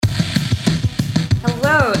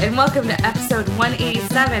and welcome to episode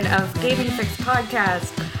 187 of Gaming Fix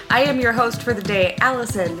Podcast. I am your host for the day,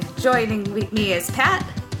 Allison. Joining me is Pat.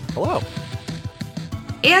 Hello.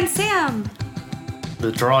 And Sam.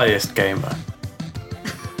 The driest gamer.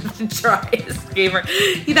 The driest gamer.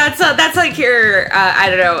 That's like your, I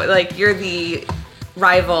don't know, like you're the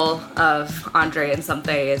rival of Andre and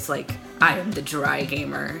something. It's like, I am the dry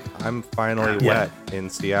gamer. I'm finally wet in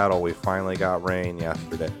Seattle. We finally got rain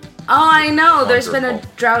yesterday. Oh, I know. There's been a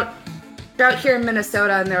drought here in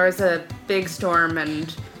Minnesota, and there was a big storm,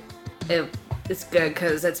 and it's good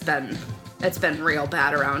because it's been real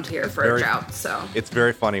bad around here for a drought. So it's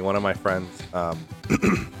very funny. One of my friends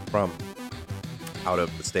from out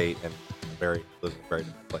of the state and lives in a very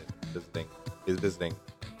different place, is visiting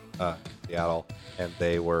Seattle, and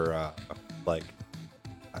they were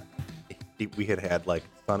we had like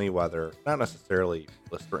sunny weather, not necessarily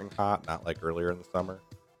blistering hot, not like earlier in the summer,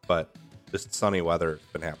 but just sunny weather has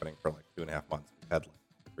been happening for like 2.5 months. We've had like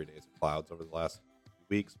 3 days of clouds over the last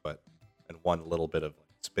few weeks, and one little bit of like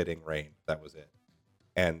spitting rain. That was it.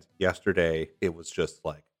 And yesterday it was just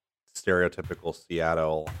like stereotypical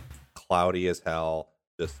Seattle, cloudy as hell,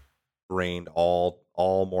 just rained all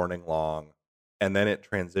morning long. And then it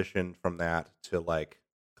transitioned from that to like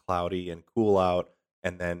cloudy and cool out,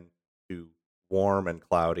 and then to warm and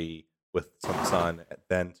cloudy with some sun,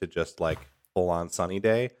 then to just like full on sunny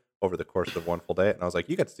day over the course of one full day. And I was like,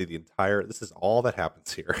 you got to see this is all that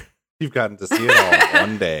happens here. You've gotten to see it all in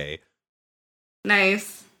one day.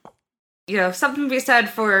 Nice. Something to be said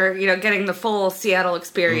for, getting the full Seattle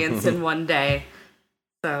experience in one day.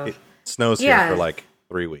 So it snows here for like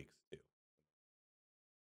 3 weeks too.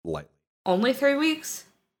 Lightly. Only 3 weeks?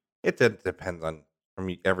 It depends on, for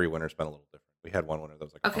me, every winter's been a little different. We had one winter that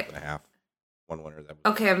was like a month and a half. One winter that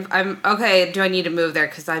was I'm okay. Do I need to move there?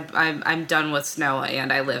 Because I'm done with snow,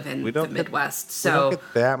 and I live in the Midwest. So we don't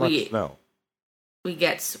get that much snow.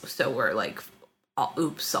 We're like,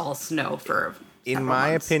 all snow for. In my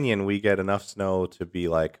opinion, we get enough snow to be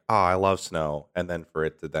like, oh, I love snow, and then for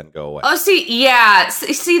it to then go away. Oh, see,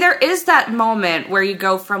 there is that moment where you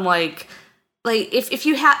go from like if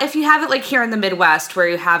you have it like here in the Midwest where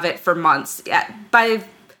you have it for months. By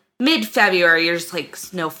mid-February, you're just like,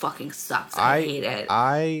 snow fucking sucks. I hate it.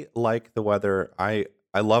 I like the weather. I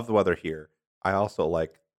love the weather here. I also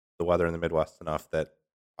like the weather in the Midwest enough that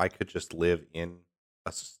I could just live in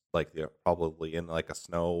probably in like a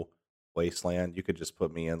snow wasteland. You could just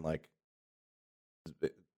put me in like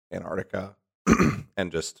Antarctica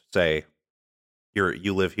and just say,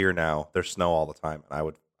 you live here now. There's snow all the time, and I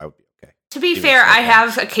would be okay. To be fair, I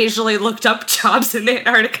have occasionally looked up jobs in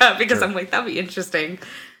Antarctica because I'm like, that'd be interesting.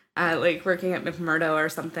 Like working at McMurdo or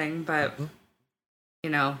something, but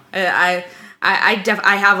I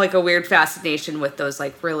have like a weird fascination with those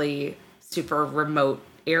like really super remote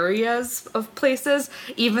areas of places,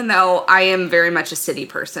 even though I am very much a city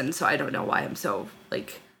person, so I don't know why I'm so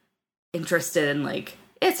like interested in like,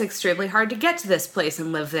 it's extremely hard to get to this place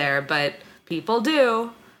and live there, but people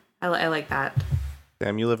do. I like that.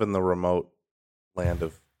 Sam, you live in the remote land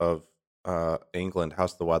of England.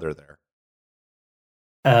 How's the weather there?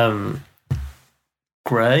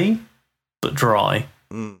 Grey, but dry.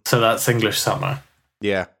 So that's English summer.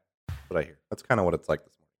 Yeah, that's what I hear. That's kind of what it's like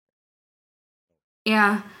this morning.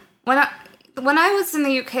 Yeah. When I was in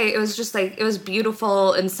the UK, it was just like, it was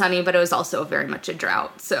beautiful and sunny, but it was also very much a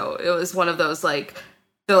drought. So it was one of those like,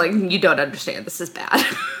 they're like, you don't understand, this is bad.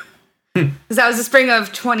 Because that was the spring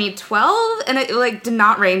of 2012, and it like did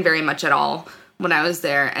not rain very much at all when I was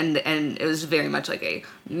there, and it was very much like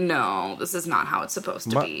no, this is not how it's supposed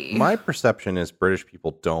to be. My perception is British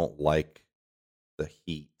people don't like the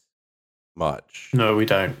heat much. No, we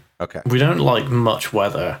don't. Okay. We don't like much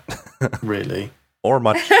weather, really. Or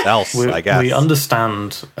much else, I guess. We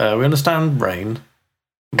understand rain.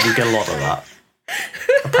 We get a lot of that.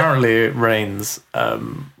 Apparently it rains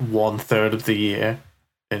 1/3 of the year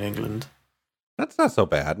in England. That's not so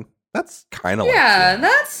bad. That's kind of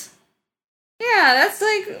that's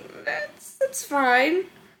fine.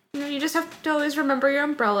 You just have to always remember your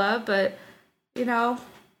umbrella, but you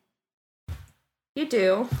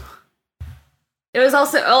do. It was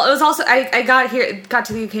also I got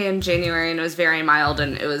to the UK in January, and it was very mild,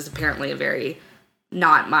 and it was apparently a very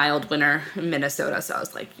not mild winter in Minnesota, so I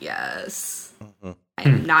was like, yes. Mm-hmm.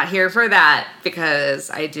 I'm not here for that because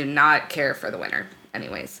I do not care for the winter.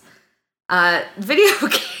 Anyways. Video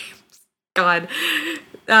games. God.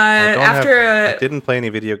 I didn't play any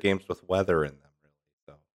video games with weather in them,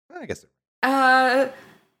 really. So I guess.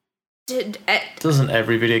 Doesn't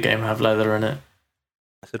every video game have leather in it?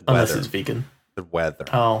 I said weather. Unless it's vegan. The weather.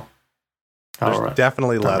 Oh. There's right.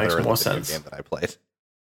 definitely that leather makes in the more video sense. game that I played.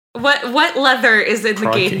 What leather is in the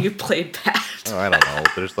Crikey. game you played, Pat? Oh, I don't know.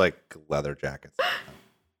 There's like leather jackets.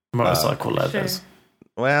 Motorcycle leathers. Sure.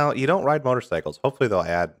 Well, you don't ride motorcycles. Hopefully they'll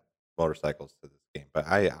add motorcycles to this game. But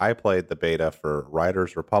I played the beta for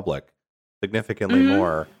Riders Republic significantly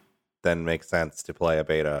more than makes sense to play a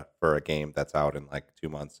beta for a game that's out in like 2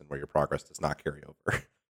 months and where your progress does not carry over.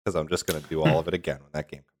 Because I'm just going to do all of it again when that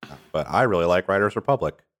game comes out. But I really like Riders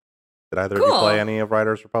Republic. Did either of you play any of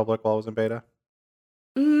Riders Republic while I was in beta?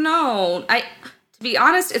 No, to be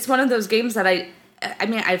honest, it's one of those games that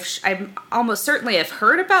I'm almost certainly have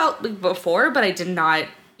heard about before, but I did not,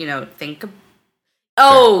 think.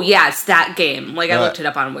 Oh, yeah, it's that game. Like I looked it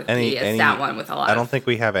up on Wikipedia. It's that one with a lot. I don't think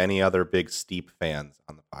we have any other big Steep fans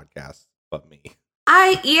on the podcast but me.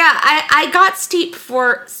 I got Steep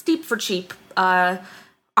for cheap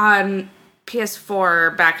on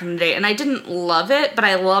PS4 back in the day, and I didn't love it, but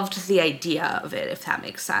I loved the idea of it, if that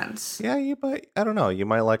makes sense. Yeah, you might. I don't know. You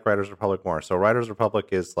might like Riders Republic more. So Riders Republic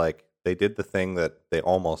is like they did the thing that they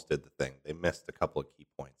almost did the thing. They missed a couple of key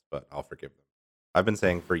points, but I'll forgive them. I've been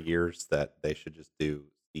saying for years that they should just do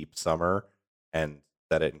Steep Summer and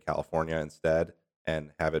set it in California instead,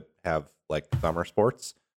 and have like summer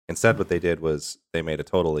sports. Instead, what they did was they made a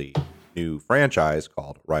totally new franchise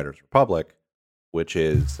called Riders Republic, which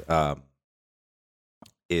is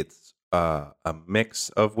it's a mix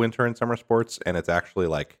of winter and summer sports, and it's actually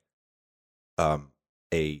like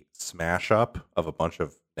a smash up of a bunch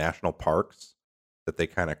of national parks that they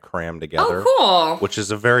kind of cram together. Oh, cool. Which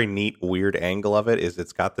is a very neat, weird angle of it. Is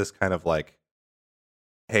it's got this kind of like,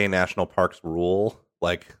 hey, national parks rule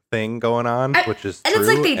like thing going on, which is and true.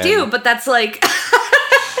 It's like they do, but that's like.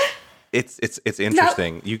 It's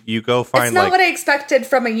interesting. You go find it's not like what I expected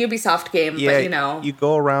from a Yeah, Ubisoft game, but you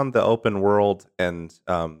go around the open world and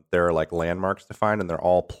there are like landmarks to find, and they're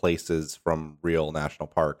all places from real national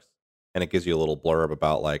parks. And it gives you a little blurb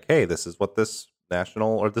about like, hey, this is what this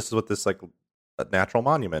like natural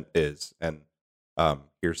monument is, and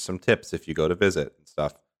here's some tips if you go to visit and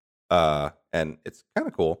stuff. And it's kind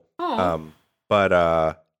of cool.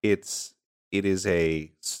 But it is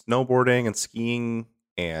a snowboarding and skiing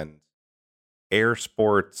and air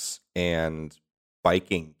sports and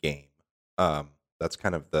biking game. That's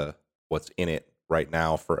kind of what's in it right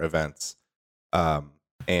now for events.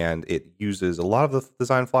 And it uses a lot of the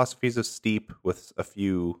design philosophies of Steep with a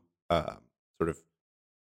few sort of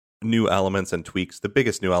new elements and tweaks. The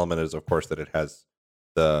biggest new element is, of course, that it has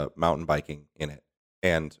the mountain biking in it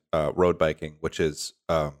and road biking, which is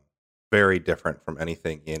very different from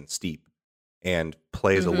anything in Steep and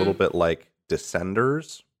plays a little bit like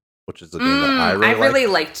Descenders, which is a game that I really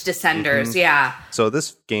liked Descenders, yeah. So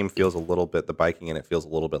this game feels a little bit, the biking in it feels a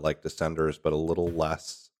little bit like Descenders, but a little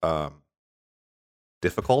less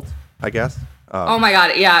difficult, I guess. Oh my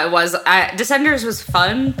god, yeah, it was. Descenders was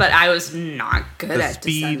fun, but I was not good at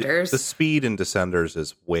Descenders. The speed in Descenders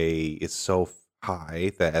is so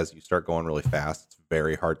high that as you start going really fast, it's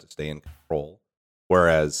very hard to stay in control.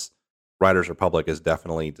 Whereas Riders Republic is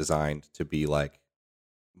definitely designed to be like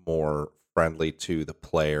more friendly to the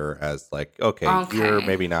player, as like, okay. You're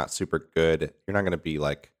maybe not super good. You're not going to be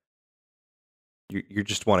like, you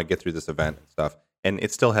just want to get through this event and stuff. And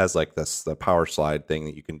it still has like the power slide thing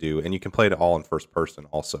that you can do, and you can play it all in first person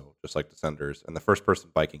also, just like Descenders. And the first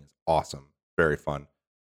person biking is awesome, very fun.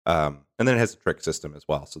 And then it has a trick system as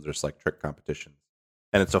well, so there's like trick competitions,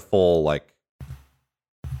 and it's a full like,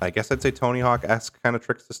 I guess I'd say Tony Hawk-esque kind of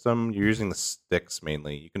trick system. You're using the sticks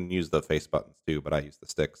mainly. You can use the face buttons too, but I use the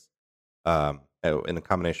sticks in a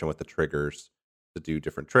combination with the triggers to do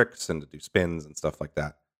different tricks and to do spins and stuff like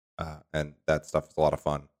that. And that stuff is a lot of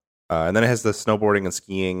fun. And then it has the snowboarding and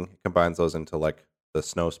skiing. It combines those into like the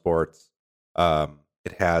snow sports.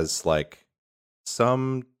 It has like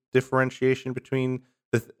some differentiation between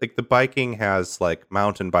the biking has like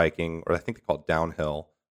mountain biking, or I think they call it downhill,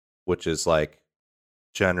 which is like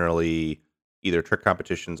generally either trick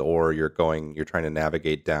competitions or you're trying to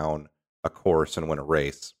navigate down a course and win a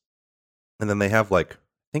race. And then they have like,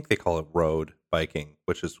 I think they call it road biking,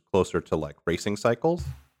 which is closer to like racing cycles.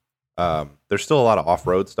 There's still a lot of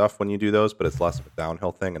off-road stuff when you do those, but it's less of a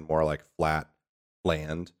downhill thing and more like flat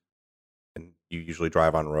land. And you usually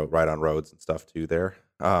drive on right on roads and stuff too there.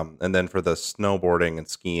 And then for the snowboarding and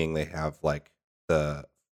skiing, they have like the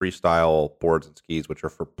freestyle boards and skis, which are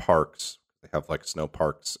for parks. They have like snow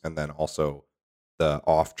parks, and then also the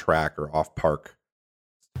off-track or off-park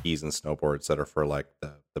skis and snowboards that are for like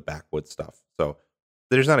the backwoods stuff. So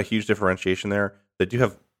there's not a huge differentiation there. They do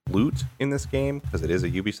have loot in this game because it is a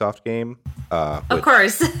Ubisoft game. Of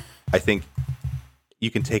course. I think you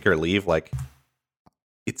can take or leave. Like,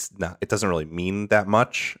 it doesn't really mean that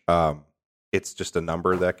much. it's just a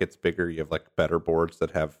number that gets bigger. You have like better boards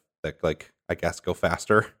that have that like I guess go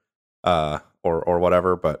faster, or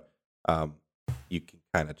whatever. But you can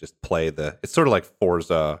kind of just play it's sort of like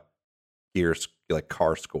Forza Gears, like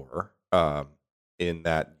car score, in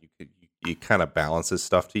that you kind of balances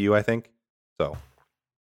stuff to you, I think. So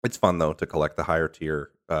it's fun though to collect the higher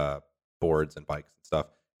tier boards and bikes and stuff.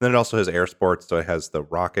 And then it also has air sports, so it has the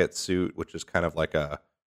rocket suit, which is kind of like a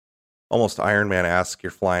almost Iron Man-esque.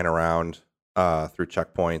 You're flying around through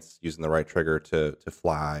checkpoints using the right trigger to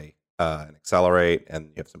fly and accelerate, and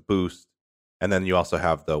you have some boost. And then you also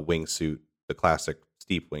have the wingsuit, the classic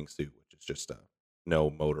steep wingsuit, which is just no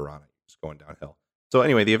motor on it, just going downhill. So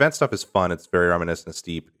anyway, the event stuff is fun. It's very reminiscent of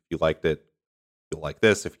Steep. If you liked it, you'll like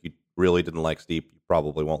this. If you really didn't like Steep, you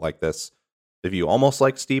probably won't like this. If you almost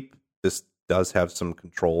like Steep, this does have some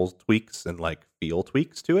control tweaks and like feel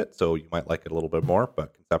tweaks to it, so you might like it a little bit more.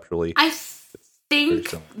 But conceptually, I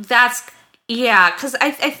think that's because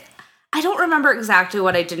I don't remember exactly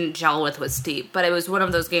what I didn't gel with Steep, but it was one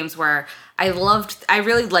of those games where I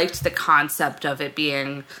really liked the concept of it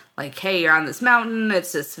being like, hey, you're on this mountain.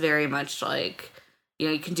 It's just very much like,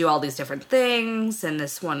 you can do all these different things, and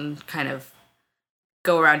this one kind of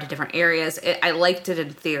go around to different areas. I liked it in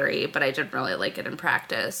theory, but I didn't really like it in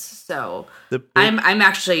practice. So I'm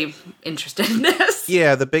actually interested in this.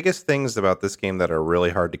 Yeah, the biggest things about this game that are really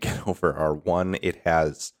hard to get over are, one, it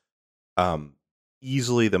has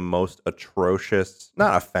easily the most atrocious,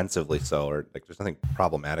 not offensively so, or like there's nothing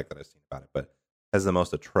problematic that I've seen about it, but has the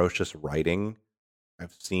most atrocious writing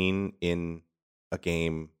I've seen in a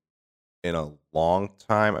game in a long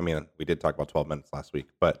time. I mean, we did talk about 12 minutes last week,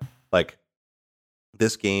 but like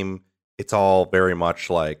this game, it's all very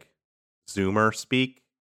much like Zoomer speak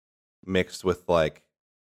mixed with like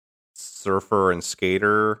surfer and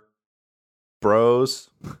skater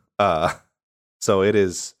bros. So it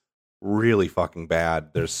is really fucking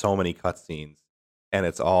bad. There's so many cutscenes, and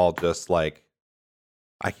it's all just like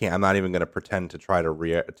I'm not even going to pretend to try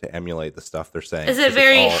to emulate the stuff they're saying. Is it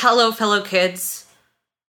very hello fellow kids?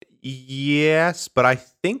 Yes, but I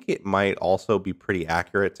think it might also be pretty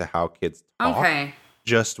accurate to how kids talk. Okay.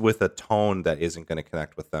 Just with a tone that isn't going to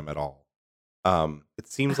connect with them at all. It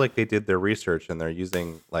seems like they did their research and they're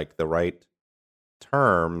using like the right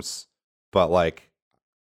terms, but like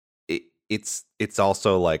it's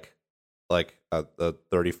also like a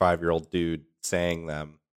 35-year-old dude saying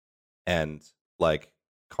them and like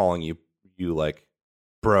calling you like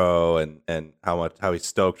bro and how he's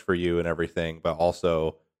stoked for you and everything, but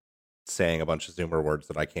also saying a bunch of Zoomer words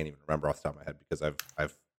that I can't even remember off the top of my head because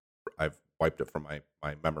I've wiped it from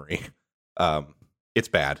my memory. It's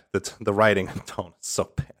bad. The writing and tone is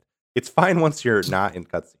so bad. It's fine once you're not in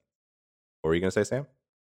cutscenes. What were you going to say, Sam?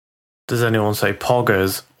 Does anyone say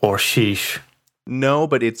poggers or sheesh? No,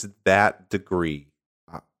 but it's that degree.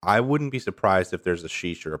 I wouldn't be surprised if there's a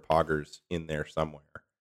sheesh or a poggers in there somewhere.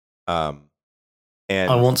 And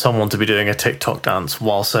I want someone to be doing a TikTok dance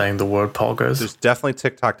while saying the word poggers. There's definitely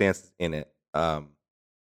TikTok dances in it.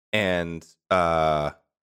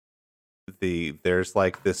 There's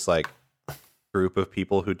like this like group of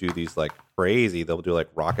people who do these like crazy. They'll do like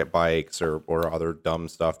rocket bikes or other dumb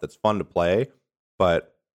stuff that's fun to play,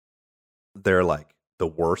 but they're like the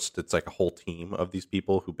worst. It's like a whole team of these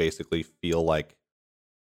people who basically feel like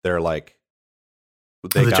they're like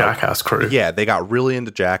the Jackass crew. Yeah, they got really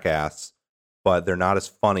into Jackass, but they're not as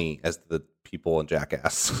funny as the people in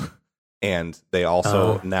Jackass. And they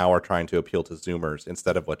also now are trying to appeal to Zoomers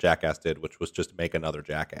instead of what Jackass did, which was just make another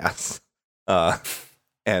Jackass.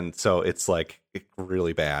 And so it's like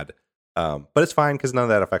really bad. But it's fine because none of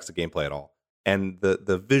that affects the gameplay at all. And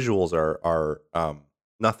the visuals are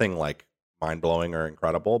nothing like mind-blowing or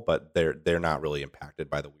incredible, but they're not really impacted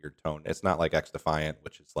by the weird tone. It's not like X Defiant,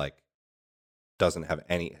 which is like has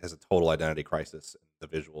a total identity crisis. The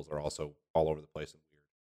visuals are also all over the place and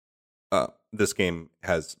weird. This game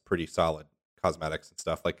has pretty solid cosmetics and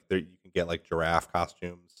stuff. Like there, you can get like giraffe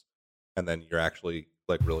costumes, and then you're actually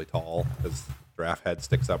like really tall because giraffe head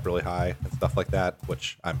sticks up really high and stuff like that.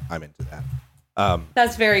 Which I'm into that.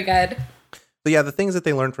 That's very good. So yeah, the things that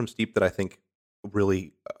they learned from Steep that I think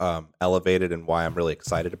really elevated and why I'm really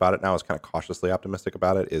excited about it now, is kind of cautiously optimistic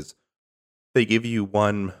about it, is they give you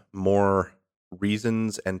one more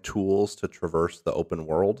reasons and tools to traverse the open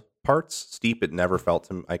world parts. Steep, it never felt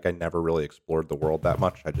to me like I never really explored the world that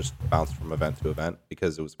much. I just bounced from event to event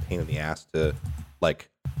because it was a pain in the ass to like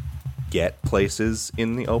get places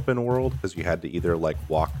in the open world, because you had to either like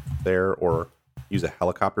walk there or use a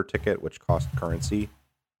helicopter ticket, which cost currency.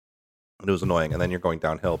 And it was annoying. And then you're going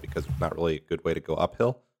downhill because it's not really a good way to go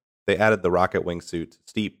uphill. They added the rocket wingsuit to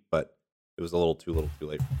Steep, but it was a little too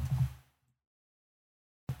late.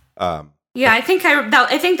 Yeah, I think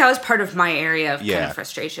that was part of my area of kind of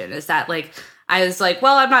frustration, is that like I was like,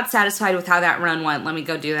 well, I'm not satisfied with how that run went. Let me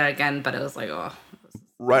go do that again. But it was like, oh,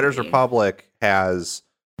 Riders Republic has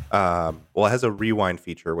it has a rewind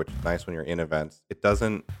feature, which is nice when you're in events. It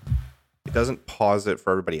doesn't pause it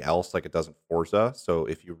for everybody else like it does in Forza. So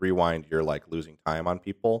if you rewind, you're like losing time on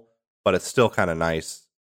people. But it's still kind of nice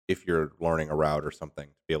if you're learning a route or something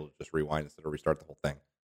to be able to just rewind instead of restart the whole thing.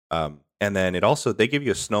 And then they give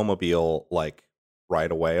you a snowmobile like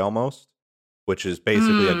right away almost, which is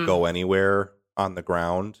basically a go anywhere on the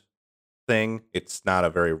ground thing. It's not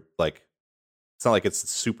it's not like it's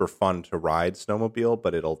super fun to ride snowmobile,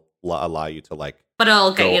 but it'll allow you to but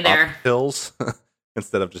it'll get you there up hills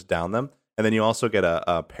instead of just down them. And then you also get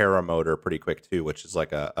a paramotor pretty quick too, which is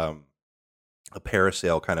like a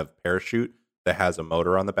parasail kind of parachute that has a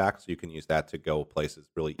motor on the back, so you can use that to go places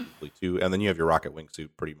really easily too. And then you have your rocket wingsuit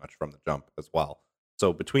pretty much from the jump as well.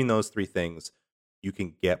 So between those three things, you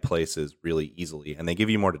can get places really easily, and they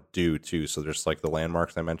give you more to do too. So there's like the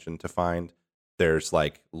landmarks I mentioned to find. There's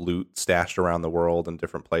like loot stashed around the world in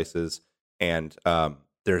different places, and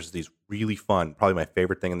there's these really fun, probably my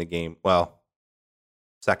favorite thing in the game. Well,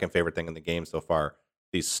 second favorite thing in the game so far.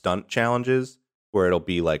 These stunt challenges where it'll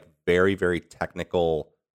be like very, very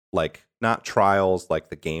technical, like not trials like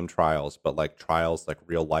the game trials, but like trials like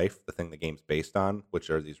real life, the thing the game's based on,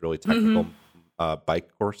 which are these really technical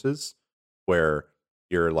bike courses where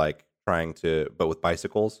you're like trying to, but with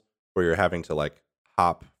bicycles, where you're having to like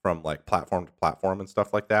hop from like platform to platform and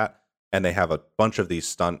stuff like that. And they have a bunch of these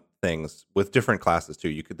stunt things with different classes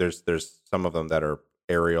too. There's some of them that are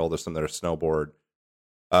aerial, there's some that are snowboard.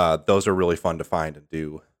 Those are really fun to find and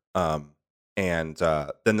do. And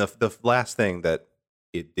then the last thing that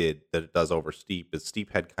it does over Steep is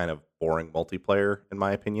Steep had kind of boring multiplayer in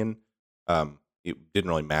my opinion. It didn't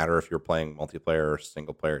really matter if you were playing multiplayer or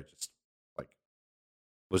single player. It just like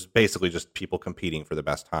was basically just people competing for the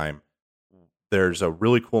best time. There's a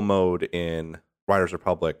really cool mode in Riders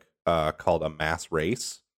Republic called a mass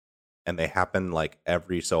race, and they happen like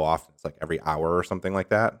every so often. It's like every hour or something like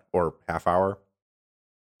that, or half hour.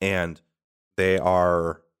 And they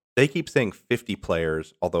keep saying 50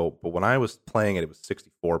 players, but when I was playing it was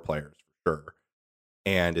 64 players for sure.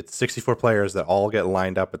 And it's 64 players that all get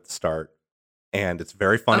lined up at the start. And it's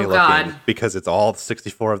very funny looking because it's all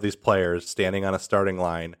 64 of these players standing on a starting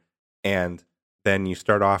line. And then you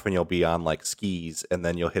start off and you'll be on like skis, and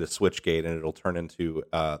then you'll hit a switch gate and it'll turn into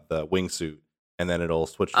the wingsuit, and then it'll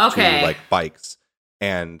switch to like bikes.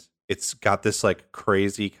 And it's got this like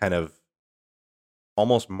crazy kind of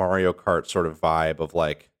almost Mario Kart sort of vibe of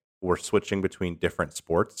like we're switching between different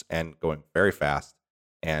sports and going very fast,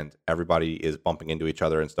 and everybody is bumping into each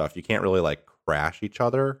other and stuff. You can't really like crash each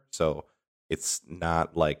other, so it's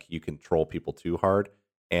not like you can troll people too hard.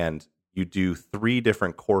 And you do 3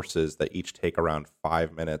 different courses that each take around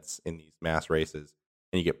 5 minutes in these mass races,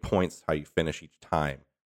 and you get points how you finish each time.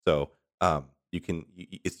 So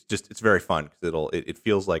it's very fun because it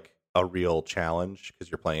feels like a real challenge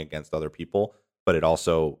because you're playing against other people, but it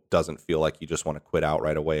also doesn't feel like you just want to quit out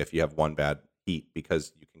right away if you have one bad heat,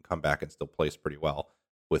 because you can come back and still place pretty well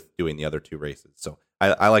with doing the other 2 races. So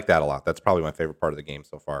I like that a lot. That's probably my favorite part of the game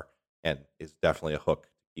so far, and is definitely a hook to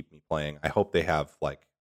keep me playing. I hope they have like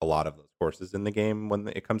a lot of those courses in the game when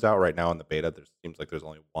it comes out. Right now in the beta, there seems like there's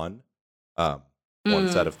only one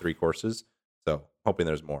set of 3 courses. So hoping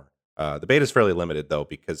there's more. The beta is fairly limited though,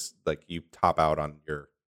 because like you top out on your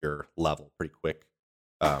level pretty quick,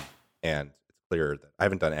 and it's clear that I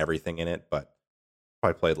haven't done everything in it, but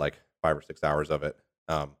probably played like 5 or 6 hours of it.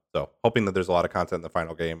 So hoping that there's a lot of content in the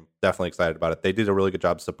final game. Definitely excited about it. They did a really good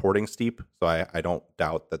job supporting Steep, so I don't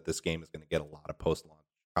doubt that this game is going to get a lot of post-launch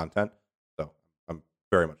content. So I'm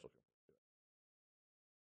very much looking forward to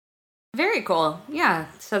it. Very cool. Yeah.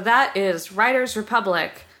 So that is Riders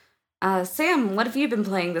Republic. Sam, what have you been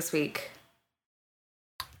playing this week?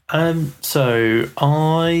 So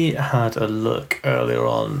I had a look earlier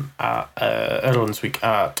this week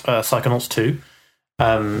at Psychonauts 2.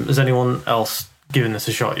 Has anyone else given this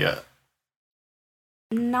a shot yet?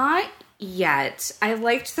 Not yet. I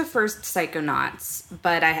liked the first Psychonauts,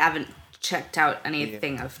 but I haven't checked out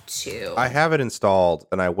anything of 2. I have it installed,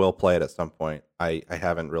 and I will play it at some point. I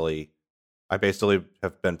haven't really. I basically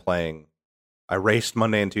have been playing. I raced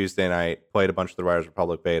Monday and Tuesday night, played a bunch of the Riders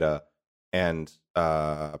Republic beta, and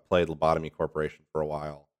played Lobotomy Corporation for a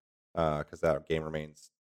while because that game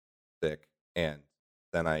remains sick. And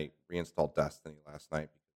then I reinstalled Destiny last night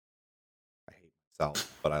because I hate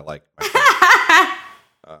myself, but I like my friends.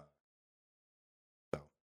 So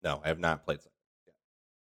no, I have not played something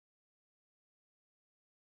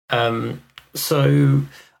yet. So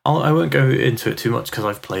I won't go into it too much because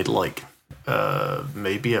I've played like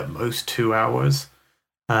maybe at most 2 hours,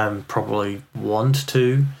 probably 1 to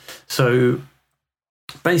 2. So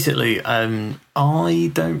basically, I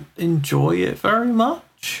don't enjoy it very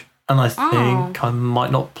much, and I think I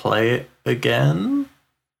might not play it again.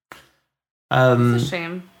 That's a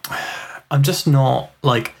shame. I'm just not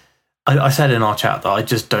like I said in our chat that I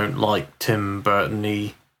just don't like Tim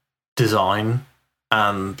Burton-y design,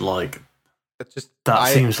 and like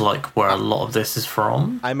seems like where a lot of this is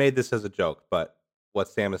from. I made this as a joke, but what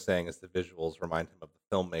Sam is saying is the visuals remind him of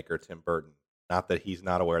the filmmaker Tim Burton. Not that he's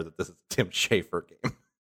not aware that this is a Tim Schafer game.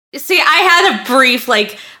 See, I had a brief,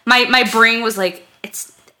 like, my brain was like,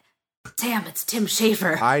 it's Tim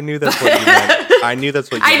Schafer. I knew that's what you meant. I knew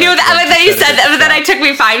that's what you meant. I knew that, but then you said that, but then it took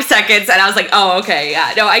me 5 seconds, and I was like, oh, okay,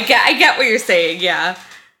 yeah. No, I get what you're saying, yeah.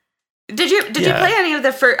 Did you play any of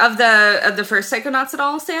the first Psychonauts at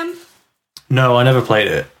all, Sam? No, I never played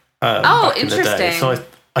it. Back in the day. Interesting. So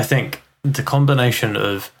I think the combination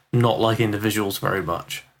of not liking the visuals very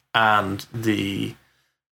much and the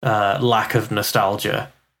lack of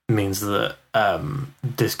nostalgia means that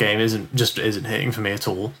this game isn't hitting for me at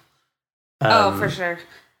all. For sure.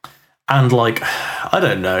 And like, I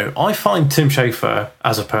don't know, I find Tim Schafer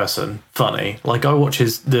as a person funny. Like, I watch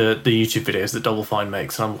the YouTube videos that Double Fine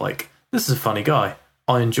makes, and I'm like, this is a funny guy.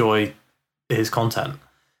 I enjoy his content.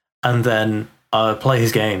 And then I play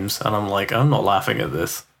his games, and I'm like, I'm not laughing at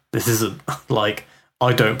this. This isn't, like,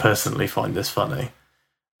 I don't personally find this funny.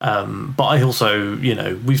 But I also,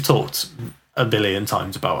 we've talked a billion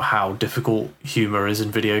times about how difficult humor is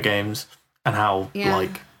in video games, and how,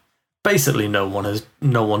 like, basically no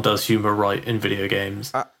one does humor right in video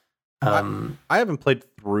games. I haven't played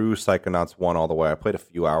through Psychonauts 1 all the way. I played a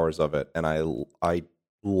few hours of it, and I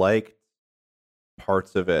liked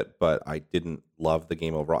parts of it, but I didn't love the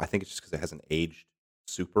game overall. I think it's just because it hasn't aged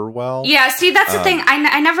super well. Yeah, see, that's the thing.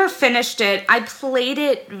 I never finished it. I played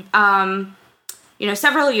it,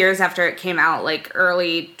 several years after it came out, like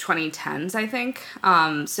early 2010s, I think.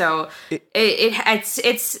 So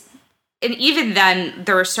it's and even then,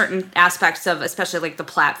 there were certain aspects of, especially like the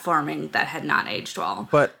platforming, that had not aged well.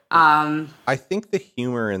 But I think the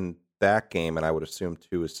humor in that game, and I would assume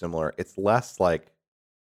too, is similar. It's less like,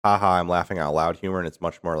 haha, I'm laughing out loud humor, and it's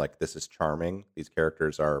much more like, this is charming. These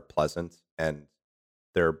characters are pleasant, and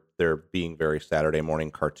they're being very Saturday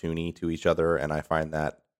morning cartoony to each other, and I find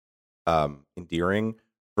that endearing,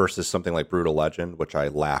 versus something like Brutal Legend, which I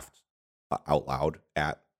laughed out loud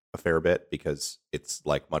at a fair bit, because it's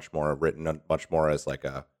like much more written, much more as like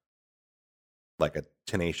a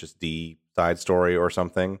Tenacious D side story or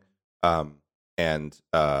something.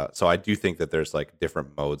 So I do think that there's like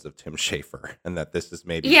different modes of Tim Schafer, and that this is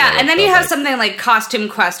maybe and then you have something like Costume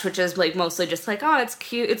Quest, which is like mostly just like, oh, it's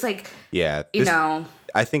cute. It's like,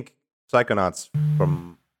 I think Psychonauts,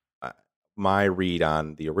 from my read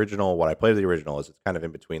on the original, what I played of the original, is it's kind of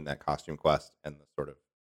in between that Costume Quest and the sort of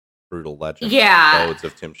Brutal Legend modes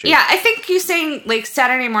of Tim Schafer. Yeah, I think you saying like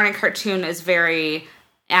Saturday morning cartoon is very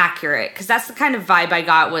accurate, because that's the kind of vibe I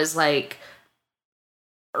got, was like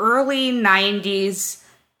early 90s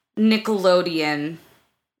Nickelodeon,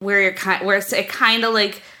 where it kind of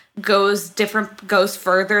like goes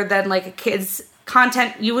further than like a kid's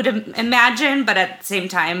content you would imagine, but at the same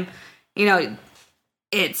time,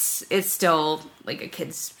 it's still like a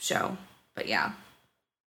kid's show. But yeah,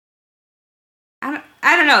 I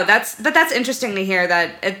don't know. That's interesting to hear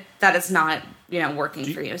that it's not working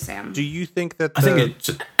for you, Sam. Do you think that I think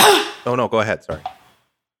it? Oh no, go ahead. Sorry.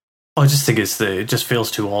 I just think it just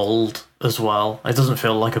feels too old as well. It doesn't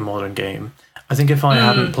feel like a modern game. I think if I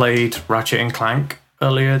hadn't played Ratchet and Clank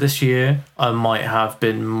earlier this year, I might have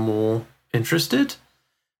been more interested.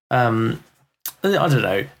 I don't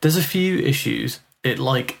know. There's a few issues.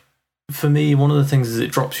 For me, one of the things is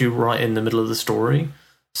it drops you right in the middle of the story.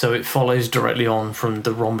 So it follows directly on from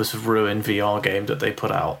the Rhombus of Ruin VR game that they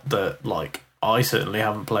put out that, like, I certainly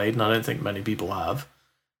haven't played, and I don't think many people have.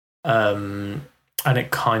 And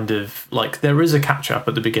it kind of, like, there is a catch-up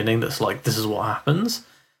at the beginning that's like, this is what happens.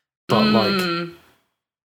 But, like,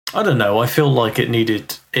 I don't know, I feel like it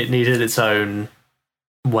needed its own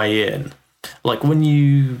way in. Like, when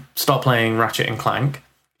you start playing Ratchet and Clank,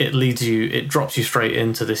 it drops you straight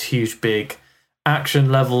into this huge, big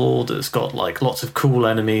action level that's got, like, lots of cool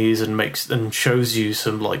enemies and shows you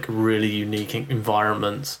some, like, really unique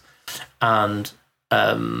environments. And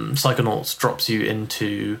Psychonauts drops you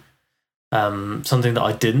into something that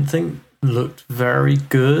I didn't think looked very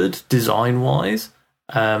good design-wise.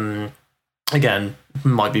 Again,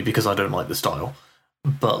 might be because I don't like the style,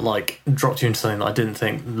 but like dropped you into something that I didn't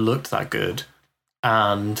think looked that good.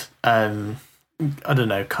 And I don't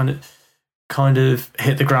know, kind of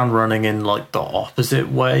hit the ground running in like the opposite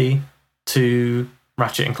way to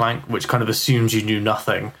Ratchet and Clank, which kind of assumes you knew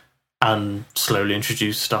nothing and slowly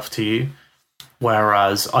introduced stuff to you.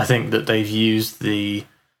 Whereas I think that they've used the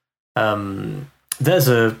there's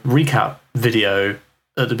a recap video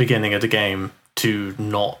at the beginning of the game to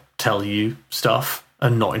not tell you stuff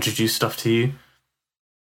and not introduce stuff to you.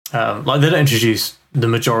 Like they don't introduce the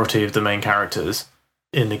majority of the main characters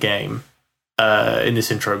in the game. In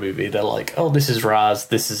this intro movie, they're like, "Oh, this is Raz.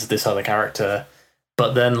 This is this other character,"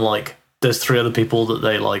 but then like there's 3 other people that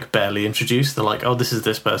they like barely introduce. They're like, "Oh, this is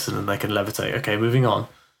this person," and they can levitate. Okay, moving on.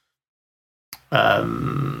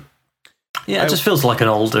 Yeah, it just feels like an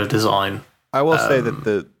older design. I will say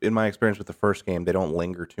that in my experience with the first game, they don't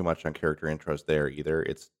linger too much on character intros there either.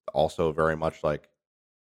 It's also very much like,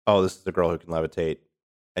 oh, this is the girl who can levitate,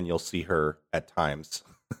 and you'll see her at times.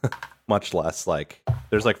 Much less like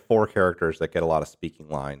there's like 4 characters that get a lot of speaking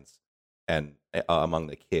lines, and among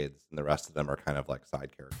the kids, and the rest of them are kind of like side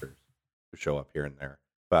characters who show up here and there.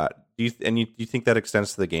 But do you think that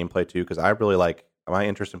extends to the gameplay too? Because I really like my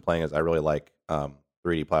interest in playing is I really like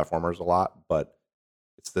 3D platformers a lot, but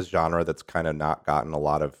it's this genre that's kind of not gotten a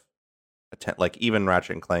lot of attention. Like even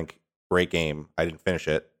Ratchet and Clank, great game. I didn't finish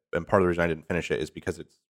it, and part of the reason I didn't finish it is because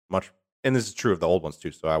it's much. And this is true of the old ones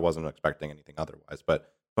too, so I wasn't expecting anything otherwise.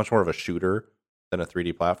 But much more of a shooter than a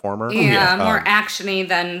 3D platformer. Yeah, more actiony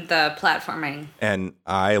than the platforming. And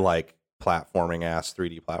I like platforming ass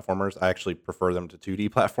 3D platformers. I actually prefer them to 2D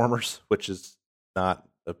platformers, which is not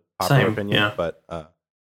a popular opinion, but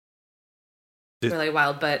really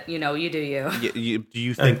wild. But you do you. Do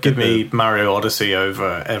you think give me Mario Odyssey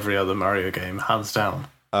over every other Mario game, hands down?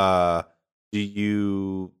 Do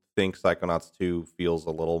you think Psychonauts 2 feels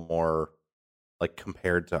a little more like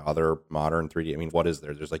compared to other modern 3D? I mean, what is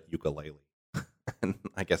there? There's like Yooka-Laylee. And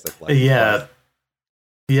I guess that's like yeah.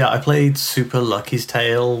 I played Super Lucky's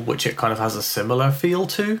Tale, which it kind of has a similar feel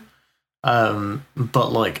to,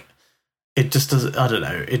 but like it just doesn't. I don't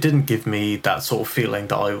know. It didn't give me that sort of feeling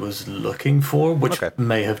that I was looking for, which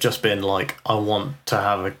may have just been like I want to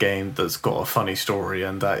have a game that's got a funny story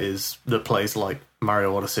and that plays like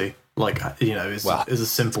Mario Odyssey. Like is a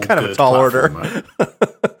simple, kind good of a tall platformer.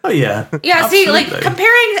 order. Oh yeah, yeah. See, like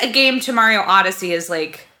comparing a game to Mario Odyssey is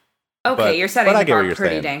like, okay, you're setting the bar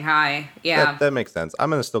pretty dang high. Yeah, that makes sense. I'm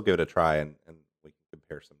gonna still give it a try, and we can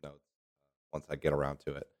compare some notes once I get around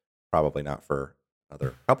to it. Probably not for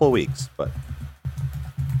another couple of weeks, but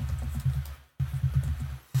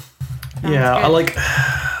yeah, I like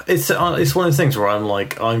it's one of those things where I'm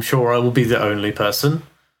like, I'm sure I will be the only person,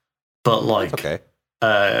 but like,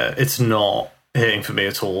 it's not hitting for me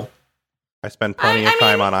at all. I spend plenty of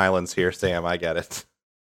time on islands here, Sam. I get it.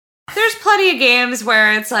 There's plenty of games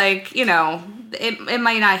where it's like, it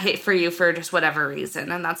might not hit for you for just whatever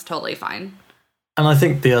reason, and that's totally fine. And I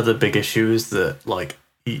think the other big issue is that, like,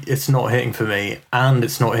 it's not hitting for me, and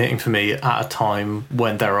it's not hitting for me at a time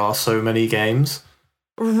when there are so many games.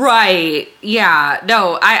 Right. Yeah.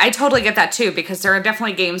 No, I totally get that too, because there are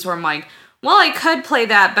definitely games where I'm like, well, I could play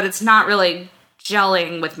that, but it's not really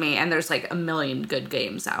gelling with me, and there's like a million good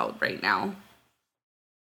games out right now.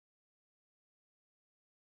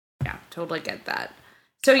 Yeah, totally get that.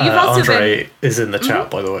 So you've also Andre is in the chat,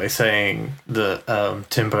 by the way, saying that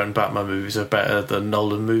Tim Burton Batman movies are better than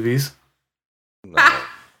Nolan movies. No,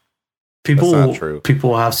 that's not true.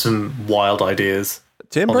 People have some wild ideas.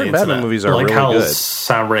 Tim Burton Batman movies are really how good.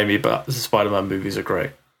 Sam Raimi Spider-Man movies are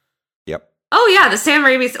great. Yep. Oh yeah, the Sam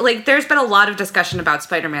Raimi. Like, there's been a lot of discussion about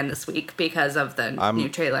Spider-Man this week because of the new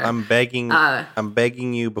trailer. I'm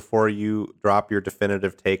begging you before you drop your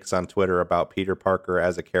definitive takes on Twitter about Peter Parker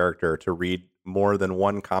as a character to read more than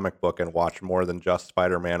one comic book and watch more than just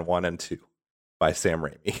Spider-Man 1 and 2 by Sam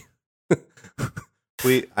Raimi.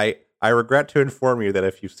 I regret to inform you that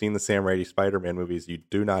if you've seen the Sam Raimi Spider-Man movies, you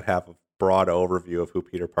do not have a broad overview of who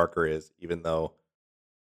Peter Parker is, even though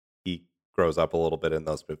he grows up a little bit in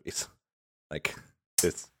those movies. Like,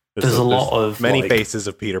 there's a lot of many faces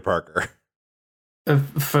of Peter Parker.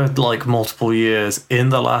 For like multiple years in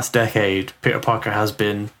the last decade, Peter Parker has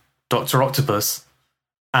been Dr. Octopus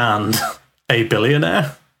and a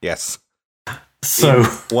billionaire. Yes. So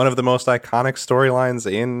one of the most iconic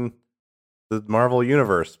storylines in the Marvel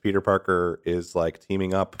universe, Peter Parker is like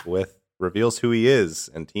reveals who he is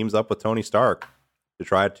and teams up with Tony Stark to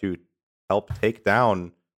try to help take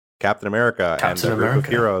down Captain America and a group of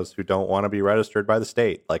heroes who don't want to be registered by the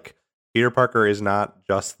state. Like, Peter Parker is not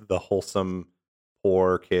just the wholesome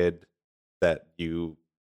poor kid that you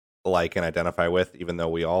like and identify with, even though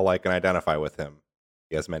we all like and identify with him.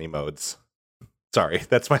 He has many modes. Sorry,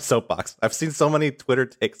 that's my soapbox. I've seen so many Twitter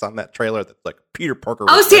takes on that trailer that's like Peter Parker.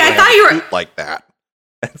 Oh, see, I thought you were like that.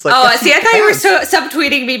 It's like, I thought you were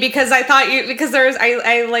subtweeting me because I thought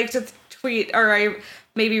I like to tweet, or I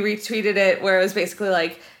maybe retweeted it where it was basically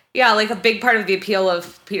like, yeah, like a big part of the appeal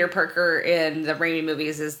of Peter Parker in the Raimi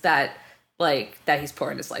movies is that he's poor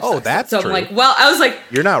in his life. Oh, that's true. I'm like, well, I was like,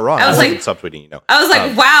 you're not wrong. I wasn't subtweeting, I was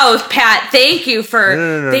like, wow, Pat, thank you for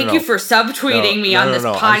subtweeting me on this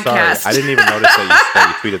podcast. I didn't even notice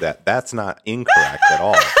that you tweeted that. That's not incorrect at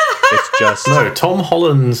all. It's just no. Tom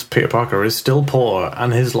Holland's Peter Parker is still poor,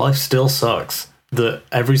 and his life still sucks. That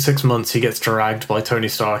every 6 months he gets dragged by Tony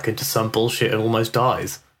Stark into some bullshit and almost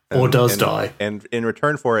dies, or does die. And in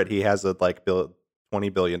return for it, he has a $20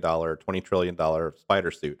 trillion spider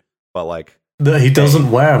suit. But like that he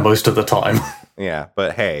doesn't wear most of the time. Yeah,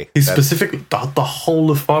 but hey, he specifically the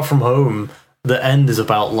whole of Far From Home. The end is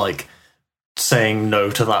about like saying no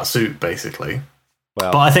to that suit, basically.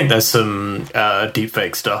 Well, but I think there's some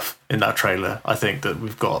deepfake stuff in that trailer. I think that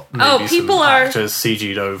we've got maybe some actors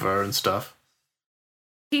CG'd over and stuff.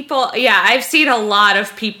 I've seen a lot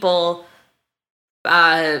of people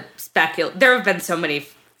speculate. There have been so many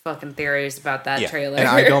fucking theories about that trailer. And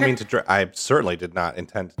I don't mean to I certainly did not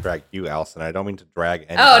intend to drag you, Allison. I don't mean to drag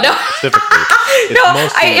anybody specifically.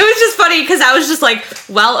 It was just funny because I was just like,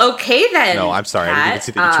 well, okay then. No, I'm sorry. I didn't even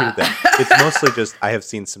see that you tweeted that. It's mostly just I have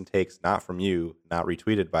seen some takes, not from you, not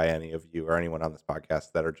retweeted by any of you or anyone on this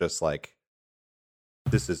podcast, that are just like,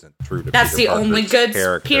 this isn't true to That's Peter the Parker's only good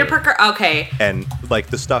character. Peter Parker. Okay. And like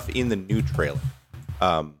the stuff in the new trailer,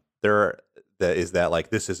 is that like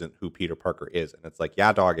this isn't who Peter Parker is, and it's like,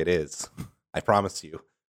 yeah, dog, it is. I promise you,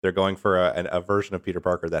 they're going for a version of Peter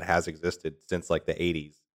Parker that has existed since like the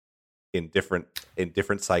 80s in different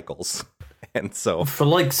cycles, and so for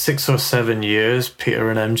like 6 or 7 years,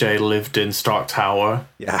 Peter and MJ lived in Stark Tower.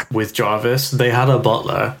 With Jarvis, they had a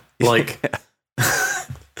butler. Like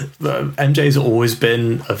MJ's always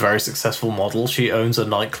been a very successful model. She owns a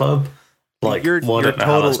nightclub. Like, you're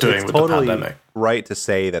how that's doing with totally the pandemic. Right to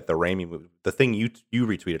say that the Raimi movie, the thing you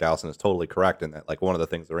retweeted, Allison, is totally correct in that like one of the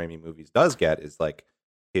things the Raimi movies does get is like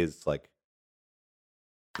his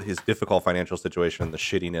difficult financial situation, the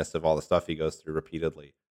shittiness of all the stuff he goes through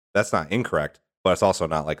repeatedly. That's not incorrect, but it's also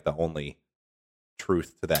not like the only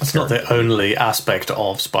truth to that. It's not the only aspect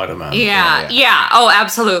of Spider-Man. Yeah. Oh,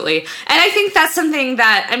 absolutely. And I think that's something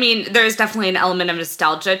that, I mean, there's definitely an element of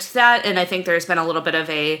nostalgia to that, and I think there's been a little bit of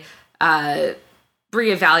a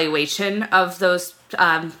reevaluation of those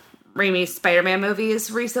Raimi Spider-Man movies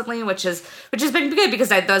recently, which has been good because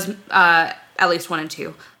those at least 1 and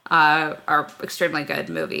 2 are extremely good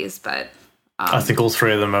movies. But I think all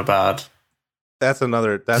 3 of them are bad. That's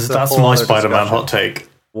my Spider-Man hot take.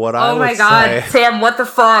 What I would say, Sam, what the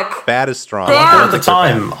fuck? Bad is strong. At the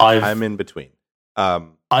time, I'm in between.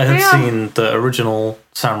 I had seen the original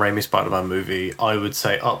Sam Raimi Spider-Man movie, I would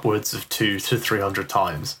say upwards of 200 to 300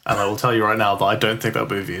 times. And I will tell you right now that I don't think that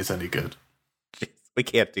movie is any good. Jeez, we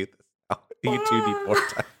can't do this. You two need more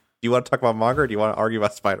time. Do you want to talk about manga, or do you want to argue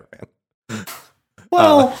about Spider-Man?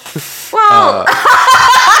 Well,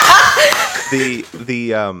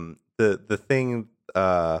 the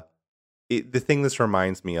thing this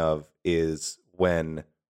reminds me of is when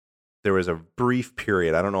there was a brief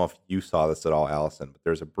period. I don't know if you saw this at all, Allison, but there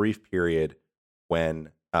was a brief period when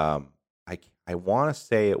I want to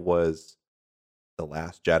say it was The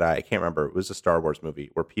Last Jedi. I can't remember. It was a Star Wars movie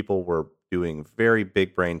where people were doing very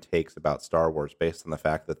big brain takes about Star Wars based on the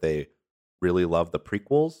fact that they really love the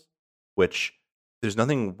prequels, which there's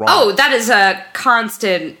nothing wrong. Oh, that is a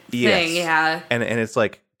constant thing, yeah. And it's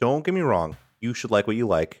like, don't get me wrong. You should like what you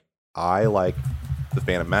like. I like The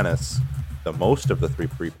Phantom Menace the most of the 3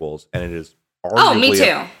 prequels, and it is arguably me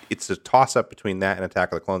too. It's a toss-up between that and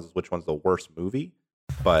Attack of the Clones as which one's the worst movie.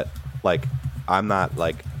 But like, I'm not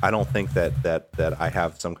like, I don't think that I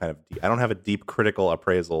have some kind of I don't have a deep critical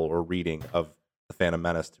appraisal or reading of The Phantom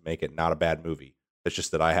Menace to make it not a bad movie. It's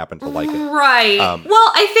just that I happen to like it. Right.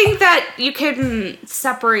 Well, I think that you can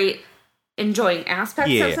separate enjoying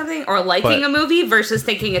aspects of something or liking a movie versus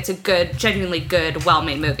thinking it's a good, genuinely good,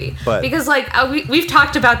 well-made movie. Because like we've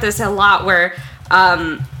talked about this a lot where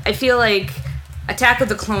I feel like Attack of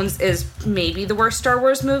the Clones is maybe the worst Star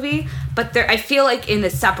Wars movie, but I feel like in a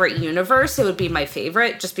separate universe it would be my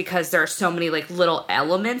favorite just because there are so many like little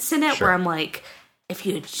elements in it where I'm like, if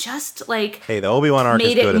you had just like the Obi-Wan arc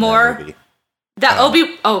made is good it more in that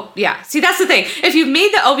movie. See, that's the thing. If you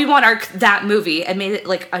made the Obi-Wan arc that movie and made it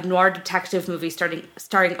like a noir detective movie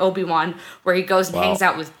starring Obi-Wan, where he goes and hangs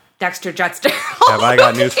out with Dexter Jettster. Have I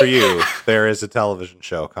got news for you? There is a television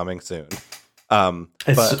show coming soon.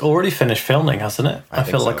 It's already finished filming, hasn't it? I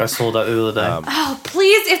feel like I saw that the other day. Oh,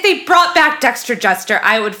 please, if they brought back Dexter Jester,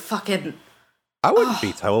 I would fucking... I wouldn't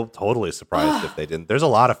be totally surprised if they didn't. There's a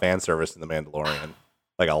lot of fan service in The Mandalorian.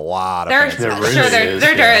 Like a lot of fan service.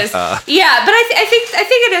 There is. Yeah, but I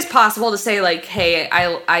think it is possible to say, like, hey,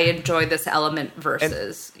 I enjoy this element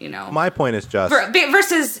versus, My point is just...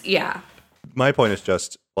 My point is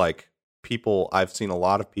just, like, people... I've seen a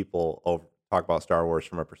lot of people talk about Star Wars